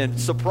dinner and then,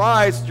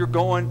 surprise, you're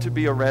going to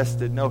be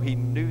arrested. No, he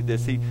knew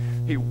this. He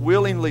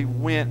willingly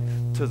went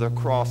to the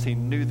cross. He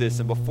knew this.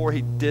 And before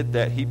he did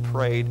that, he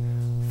prayed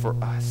for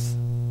us.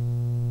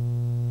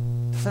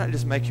 Doesn't that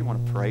just make you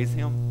want to praise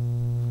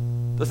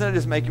him? Doesn't that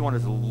just make you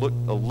want to look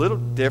a little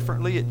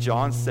differently at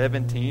John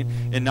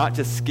 17 and not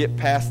just skip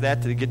past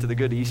that to get to the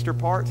good Easter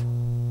part?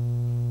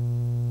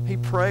 He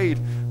prayed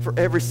for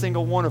every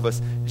single one of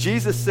us.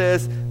 Jesus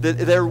says that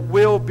there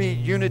will be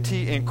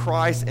unity in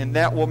Christ, and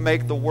that will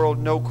make the world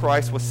know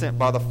Christ was sent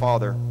by the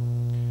Father.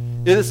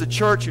 It is the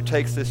church who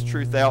takes this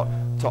truth out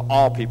to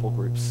all people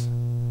groups.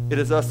 It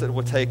is us that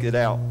will take it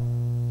out.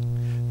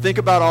 Think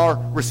about our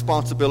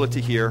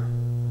responsibility here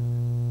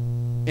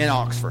in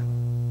Oxford.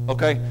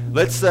 Okay?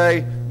 Let's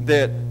say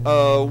that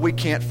we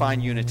can't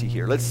find unity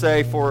here. Let's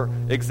say, for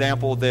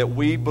example, that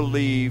we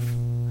believe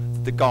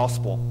the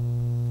gospel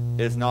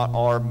is not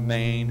our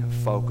main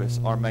focus,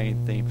 our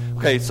main theme.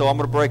 Okay, so I'm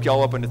going to break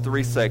y'all up into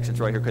 3 sections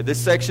right here. Okay, this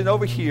section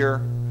over here,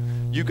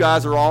 you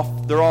guys are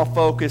they're all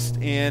focused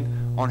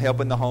in on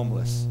helping the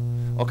homeless.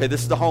 Okay,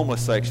 this is the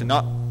homeless section.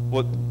 Not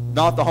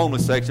the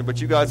homeless section, but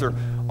you guys are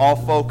all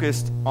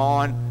focused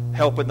on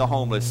helping the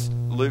homeless.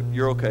 Luke,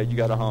 you're okay. You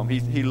got a home.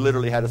 He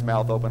literally had his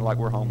mouth open like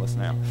we're homeless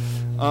now.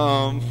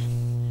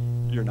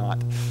 You're not.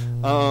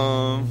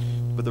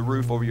 But the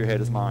roof over your head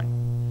is mine.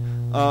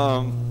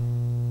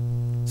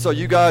 So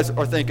you guys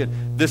are thinking,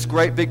 this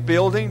great big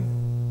building,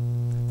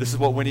 this is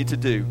what we need to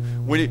do.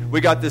 We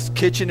got this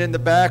kitchen in the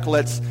back.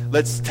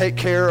 Let's take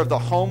care of the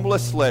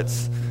homeless.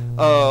 Let's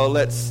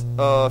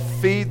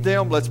feed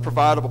them. Let's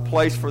provide a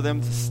place for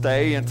them to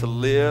stay and to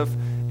live,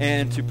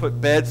 and to put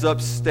beds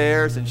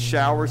upstairs and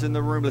showers in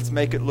the room. Let's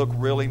make it look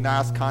really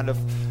nice, kind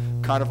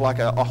of like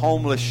a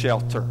homeless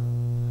shelter.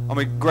 I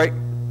mean, great.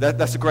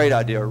 That's a great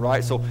idea,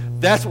 right? So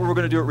that's what we're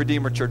going to do at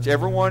Redeemer Church.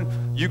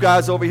 Everyone, you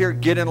guys over here,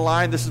 get in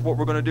line. This is what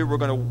we're going to do. We're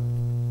going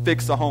to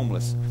fix the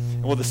homeless.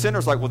 And well, the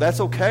sinner's like, well, that's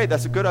okay.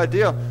 That's a good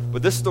idea.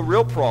 But this is the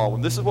real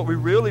problem. This is what we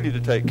really need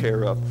to take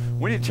care of.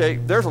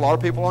 There's a lot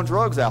of people on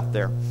drugs out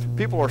there.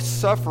 People are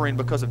suffering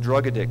because of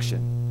drug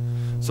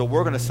addiction. So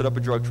we're going to set up a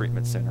drug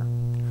treatment center.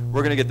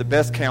 We're going to get the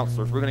best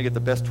counselors. We're going to get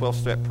the best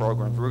 12-step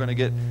programs. We're going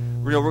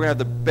to have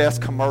the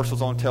best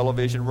commercials on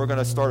television. We're going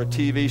to start a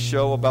TV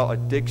show about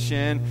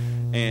addiction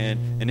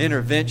and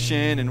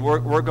intervention, and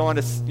we're going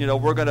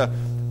to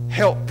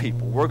help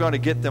people. We're going to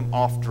get them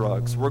off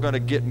drugs. We're going to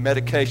get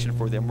medication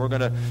for them. We're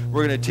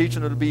going to teach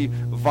them to be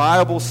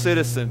viable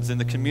citizens in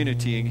the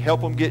community and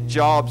help them get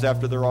jobs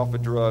after they're off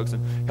of drugs,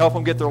 and help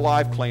them get their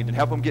life cleaned and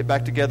help them get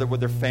back together with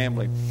their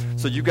family.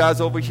 So you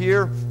guys over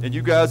here and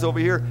you guys over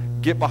here,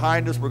 get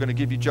behind us. We're going to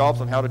give you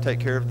jobs on how to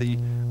take care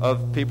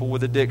of people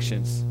with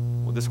addictions.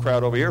 Well, this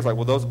crowd over here is like,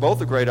 well, those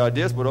both are great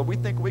ideas, but we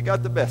think we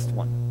got the best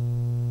one.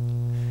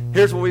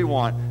 Here's what we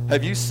want.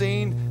 Have you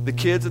seen the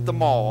kids at the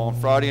mall on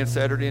Friday and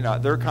Saturday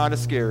night? They're kind of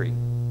scary.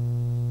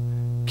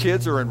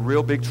 Kids are in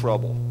real big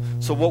trouble.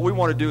 So what we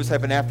want to do is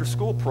have an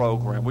after-school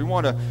program. We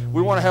want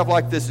to have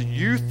like this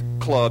youth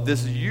club,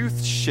 this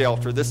youth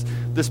shelter, this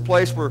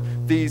place where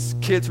these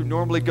kids who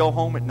normally go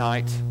home at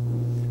night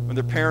when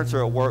their parents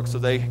are at work, so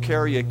they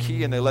carry a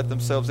key and they let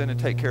themselves in and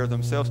take care of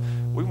themselves.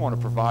 We want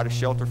to provide a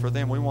shelter for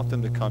them. We want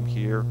them to come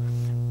here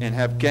and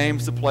have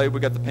games to play. We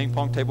got the ping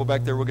pong table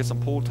back there. We'll get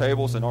some pool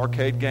tables and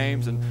arcade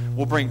games, and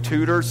we'll bring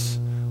tutors.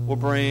 We'll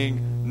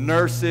bring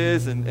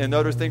nurses and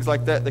other things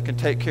like that can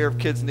take care of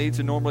kids' needs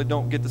who normally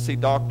don't get to see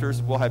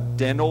doctors. We'll have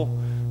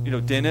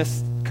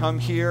dentists come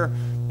here,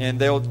 and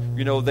they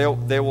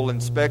will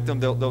inspect them.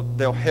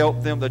 They'll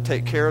help them. They'll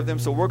take care of them.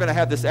 So we're going to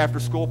have this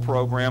after-school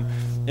program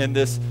and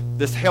this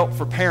help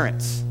for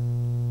parents.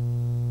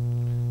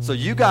 So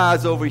you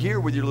guys over here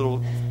with your little,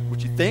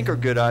 what you think are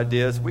good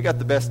ideas, we got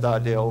the best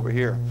idea over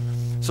here.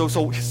 So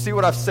see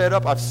what I've set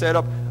up? I've set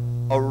up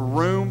a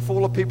room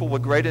full of people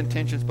with great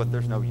intentions, but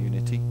there's no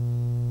unity.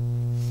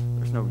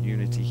 There's no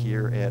unity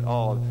here at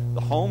all.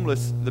 The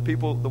homeless, the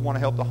people that want to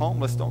help the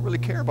homeless don't really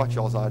care about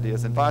y'all's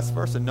ideas, and vice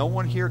versa. No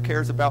one here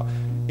cares about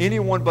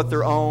anyone but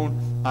their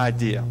own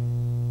idea.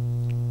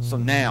 So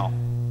now,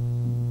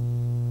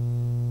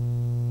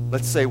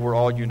 let's say we're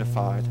all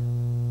unified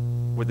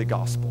with the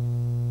gospel.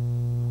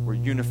 We're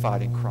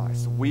unified in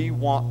Christ. We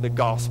want the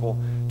gospel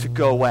to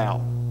go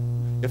out.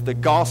 If the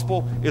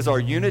gospel is our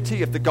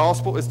unity, if the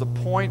gospel is the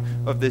point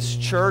of this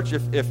church,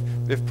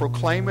 if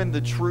proclaiming the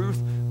truth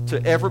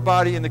to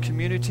everybody in the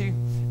community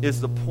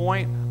is the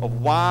point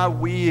of why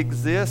we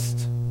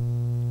exist,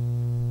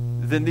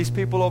 then these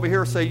people over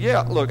here say,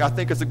 yeah, look, I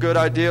think it's a good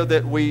idea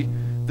that we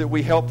that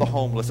we help the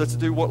homeless. Let's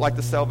do what like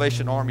the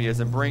Salvation Army is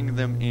and bring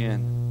them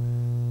in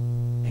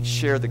and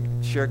share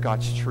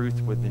God's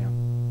truth with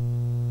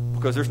them.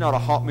 Because there's not a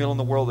hot meal in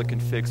the world that can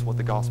fix what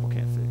the gospel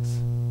can't fix.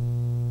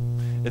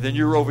 And then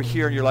you're over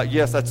here and you're like,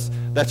 yes,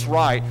 that's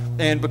right.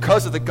 And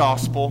because of the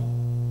gospel,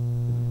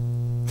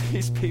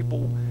 these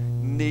people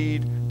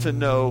need to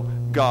know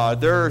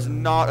God. There's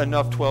not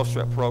enough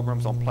 12-step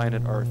programs on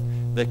planet Earth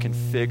that can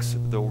fix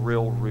the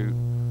real root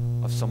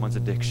of someone's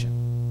addiction.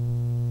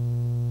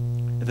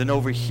 And then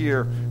over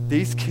here,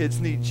 these kids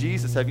need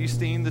Jesus. Have you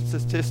seen the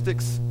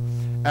statistics?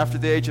 After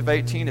the age of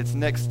 18, it's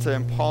next to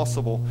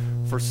impossible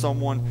for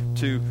someone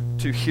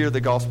to hear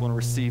the gospel and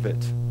receive it,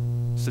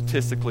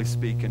 statistically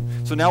speaking.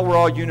 So now we're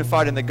all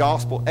unified in the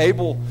gospel,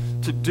 able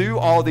to do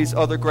all these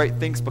other great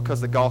things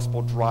because the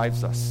gospel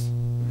drives us.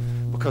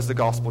 Because the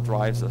gospel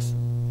drives us.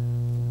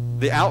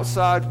 The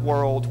outside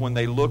world, when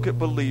they look at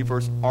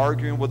believers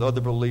arguing with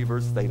other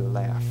believers, they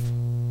laugh.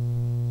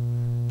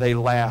 They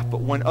laugh.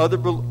 But when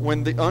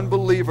the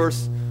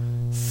unbelievers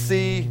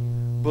see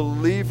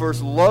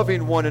believers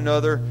loving one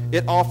another,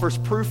 it offers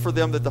proof for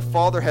them that the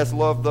Father has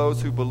loved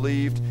those who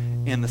believed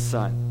in the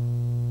Son.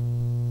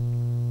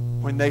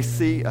 When they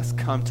see us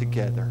come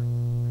together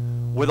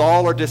with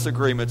all our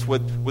disagreements,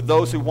 with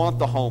those who want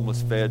the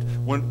homeless fed,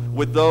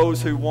 with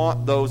those who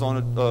want those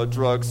on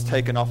drugs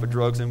taken off of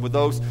drugs, and with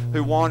those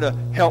who want to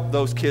help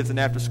those kids in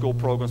after-school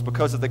programs,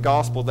 because of the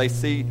gospel, they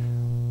see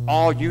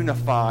all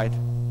unified.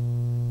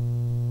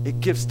 It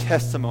gives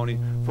testimony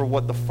for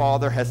what the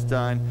Father has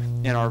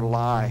done in our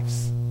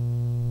lives.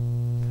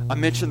 I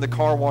mentioned the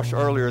car wash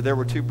earlier. There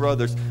were two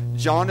brothers,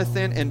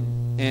 Jonathan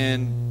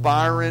and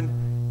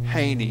Byron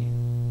Haney.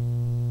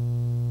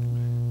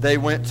 They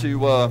went to,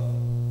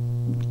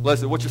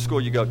 Leslie, what's your school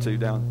you go to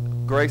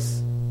down?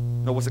 Grace?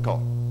 No, what's it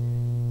called?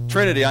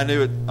 Trinity. I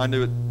knew it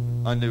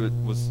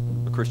was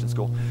a Christian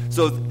school.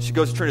 So she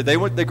goes to Trinity.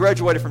 They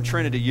graduated from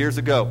Trinity years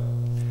ago.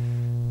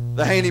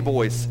 The Haney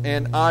boys,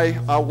 and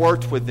I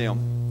worked with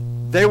them.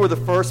 They were the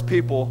first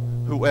people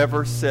who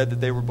ever said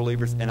that they were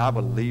believers, and I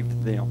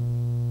believed them.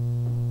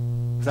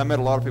 Because I met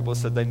a lot of people that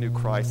said they knew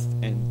Christ,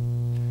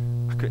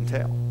 and I couldn't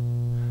tell.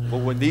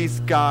 But when these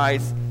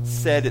guys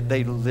said it,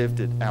 they lived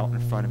it out in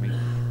front of me,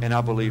 and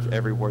I believed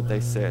every word they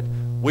said.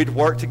 We'd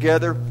work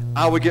together.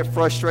 I would get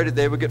frustrated.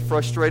 They would get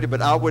frustrated,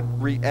 but I would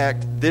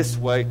react this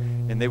way,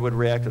 and they would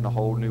react in a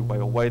whole new way,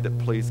 a way that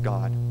pleased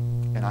God.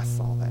 And I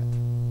saw that.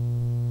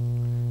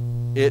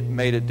 It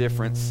made a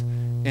difference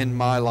in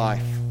my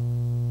life.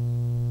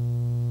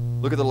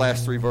 Look at the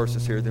last three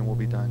verses here, then we'll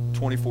be done.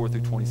 24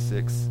 through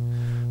 26.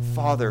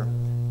 Father,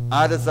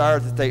 I desire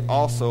that they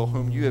also,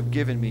 whom you have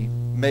given me,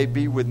 may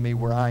be with me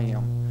where I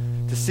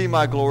am, to see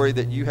my glory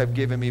that you have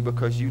given me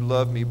because you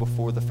loved me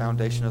before the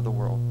foundation of the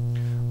world.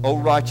 O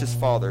righteous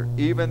Father,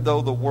 even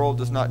though the world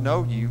does not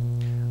know you,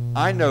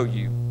 I know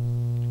you,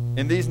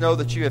 and these know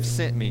that you have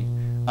sent me.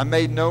 I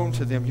made known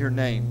to them your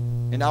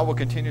name, and I will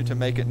continue to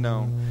make it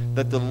known,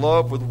 that the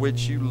love with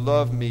which you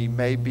love me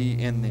may be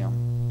in them,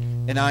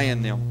 and I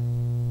in them.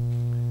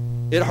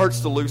 It hurts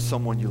to lose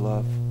someone you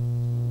love.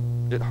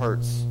 It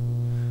hurts.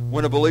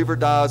 When a believer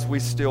dies, we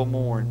still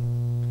mourn.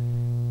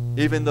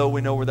 Even though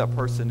we know where that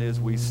person is,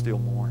 we still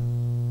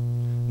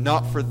mourn.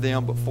 Not for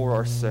them, but for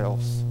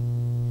ourselves.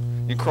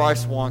 And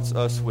Christ wants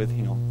us with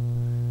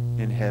him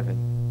in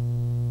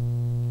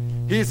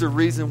heaven. He's the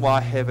reason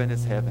why heaven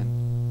is heaven.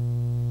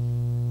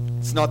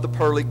 It's not the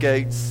pearly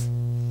gates.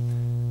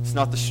 It's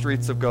not the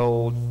streets of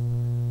gold.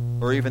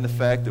 Or even the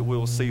fact that we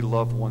will see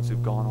loved ones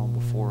who've gone on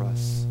before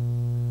us.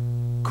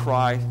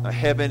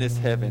 Heaven is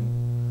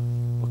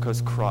heaven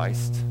because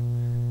Christ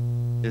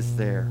is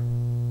there.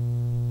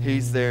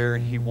 He's there,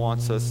 and he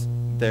wants us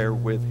there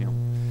with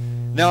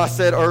him. Now, I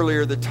said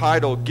earlier, the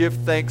title, Give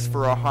Thanks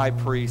for Our High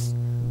Priest,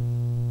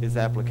 is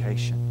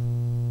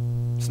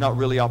application. It's not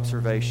really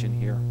observation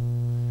here.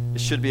 It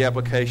should be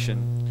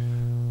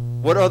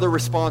application. What other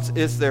response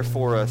is there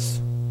for us?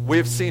 We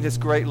have seen his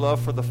great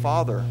love for the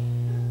Father.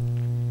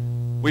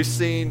 We've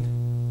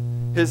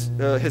seen his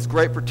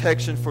great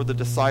protection for the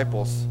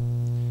disciples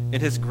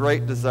and his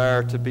great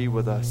desire to be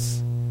with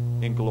us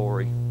in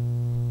glory.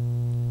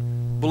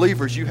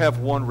 Believers, you have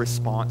one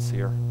response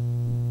here.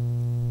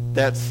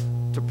 That's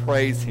to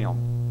praise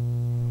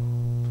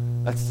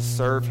him. That's to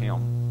serve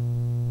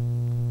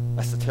him.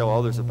 That's to tell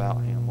others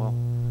about him. Well,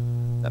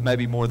 that may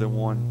be more than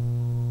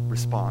one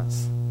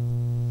response.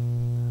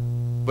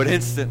 But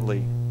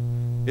instantly,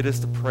 it is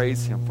to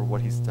praise him for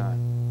what he's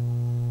done.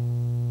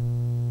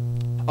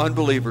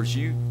 Unbelievers,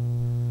 you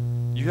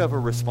have a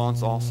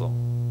response also.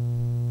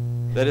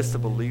 That is to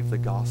believe the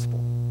gospel.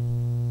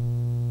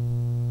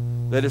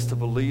 That is to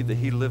believe that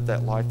he lived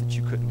that life that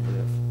you couldn't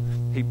live.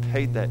 He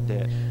paid that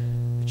debt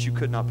that you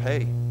could not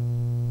pay.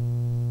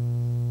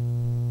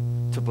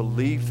 To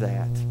believe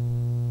that.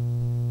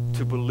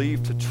 To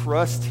believe, to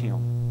trust him,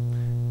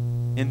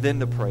 and then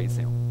to praise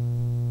him.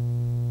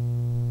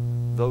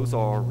 Those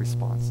are our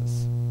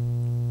responses.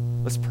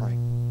 Let's pray.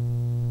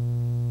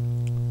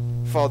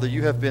 Father,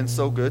 you have been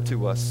so good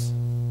to us.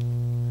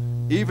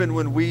 Even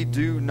when we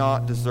do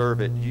not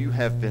deserve it, you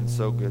have been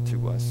so good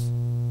to us.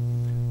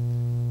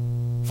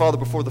 Father,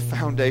 before the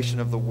foundation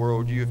of the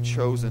world, you have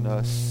chosen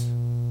us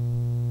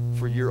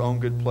for your own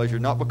good pleasure,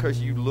 not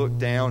because you looked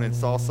down and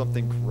saw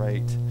something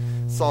great,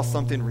 saw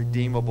something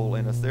redeemable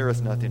in us. There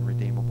is nothing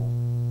redeemable.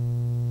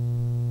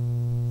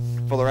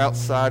 Father,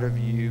 outside of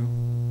you,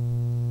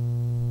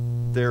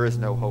 there is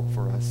no hope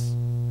for us.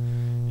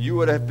 You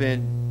would have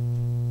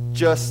been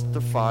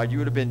justified. You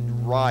would have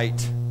been right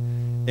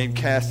in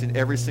casting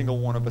every single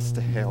one of us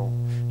to hell.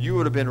 You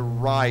would have been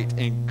right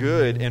and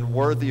good and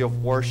worthy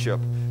of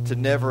worship to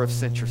never have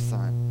sent your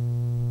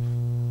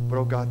Son. But,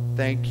 oh God,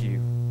 thank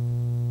you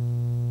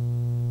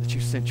that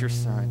you sent your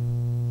Son.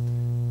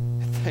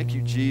 And thank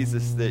you,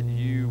 Jesus, that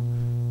you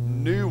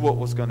knew what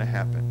was going to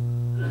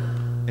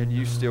happen, and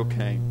you still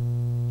came.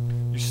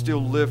 You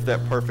still lived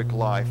that perfect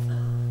life.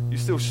 You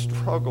still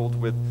struggled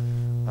with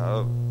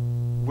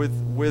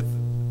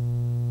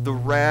the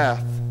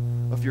wrath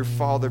of your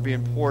Father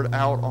being poured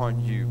out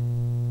on you.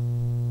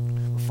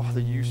 But Father,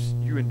 you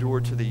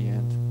endured to the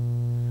end.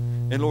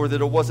 And Lord,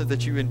 that it wasn't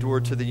that you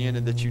endured to the end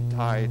and that you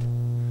died,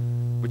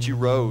 but you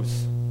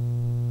rose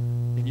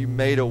and you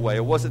made a way.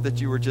 It wasn't that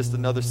you were just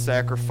another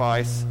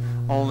sacrifice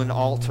on an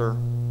altar.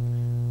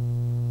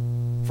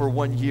 For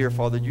 1 year,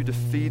 Father, you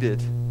defeated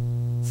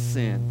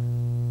sin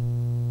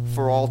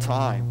for all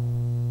time,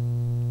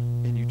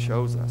 and you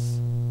chose us.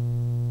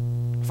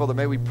 Father,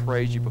 may we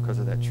praise you because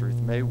of that truth.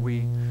 May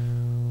we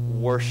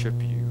worship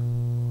you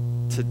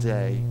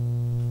today,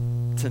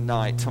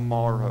 tonight,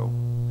 tomorrow,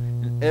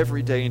 and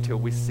every day until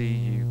we see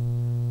you,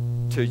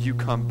 till you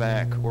come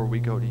back or we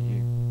go to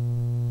you.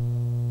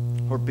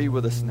 Lord, be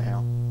with us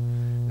now.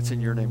 It's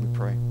in your name we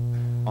pray.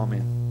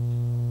 Amen.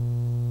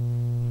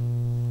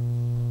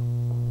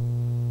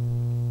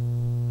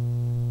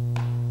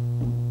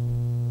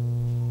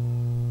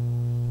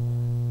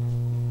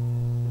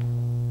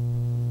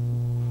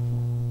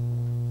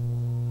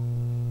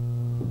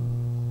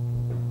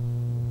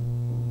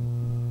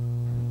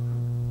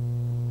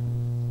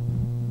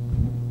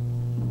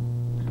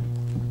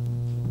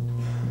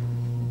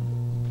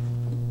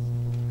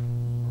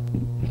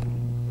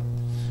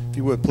 If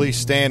you would, please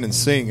stand and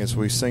sing as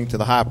we sing to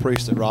the high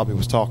priest that Robbie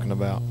was talking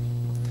about.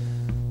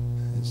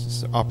 It's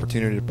just an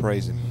opportunity to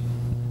praise him.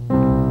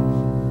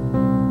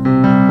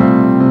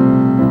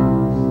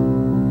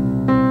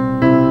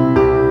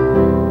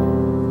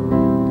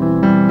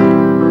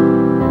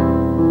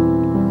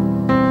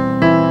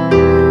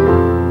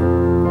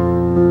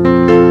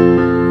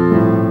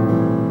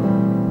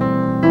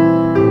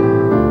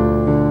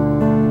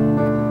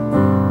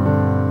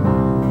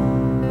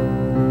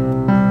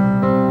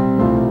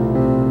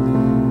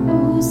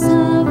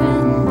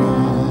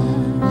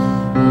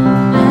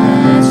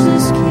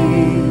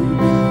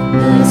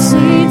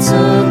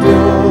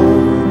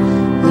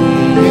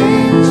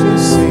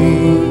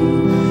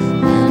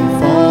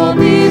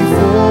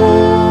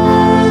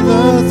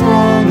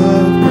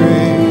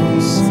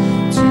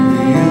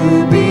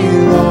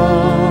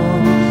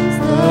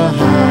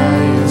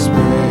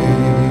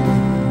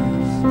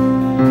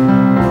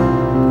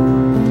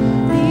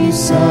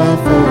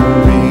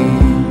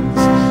 Sufferings,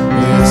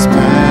 this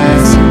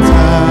passing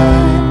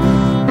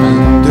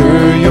time.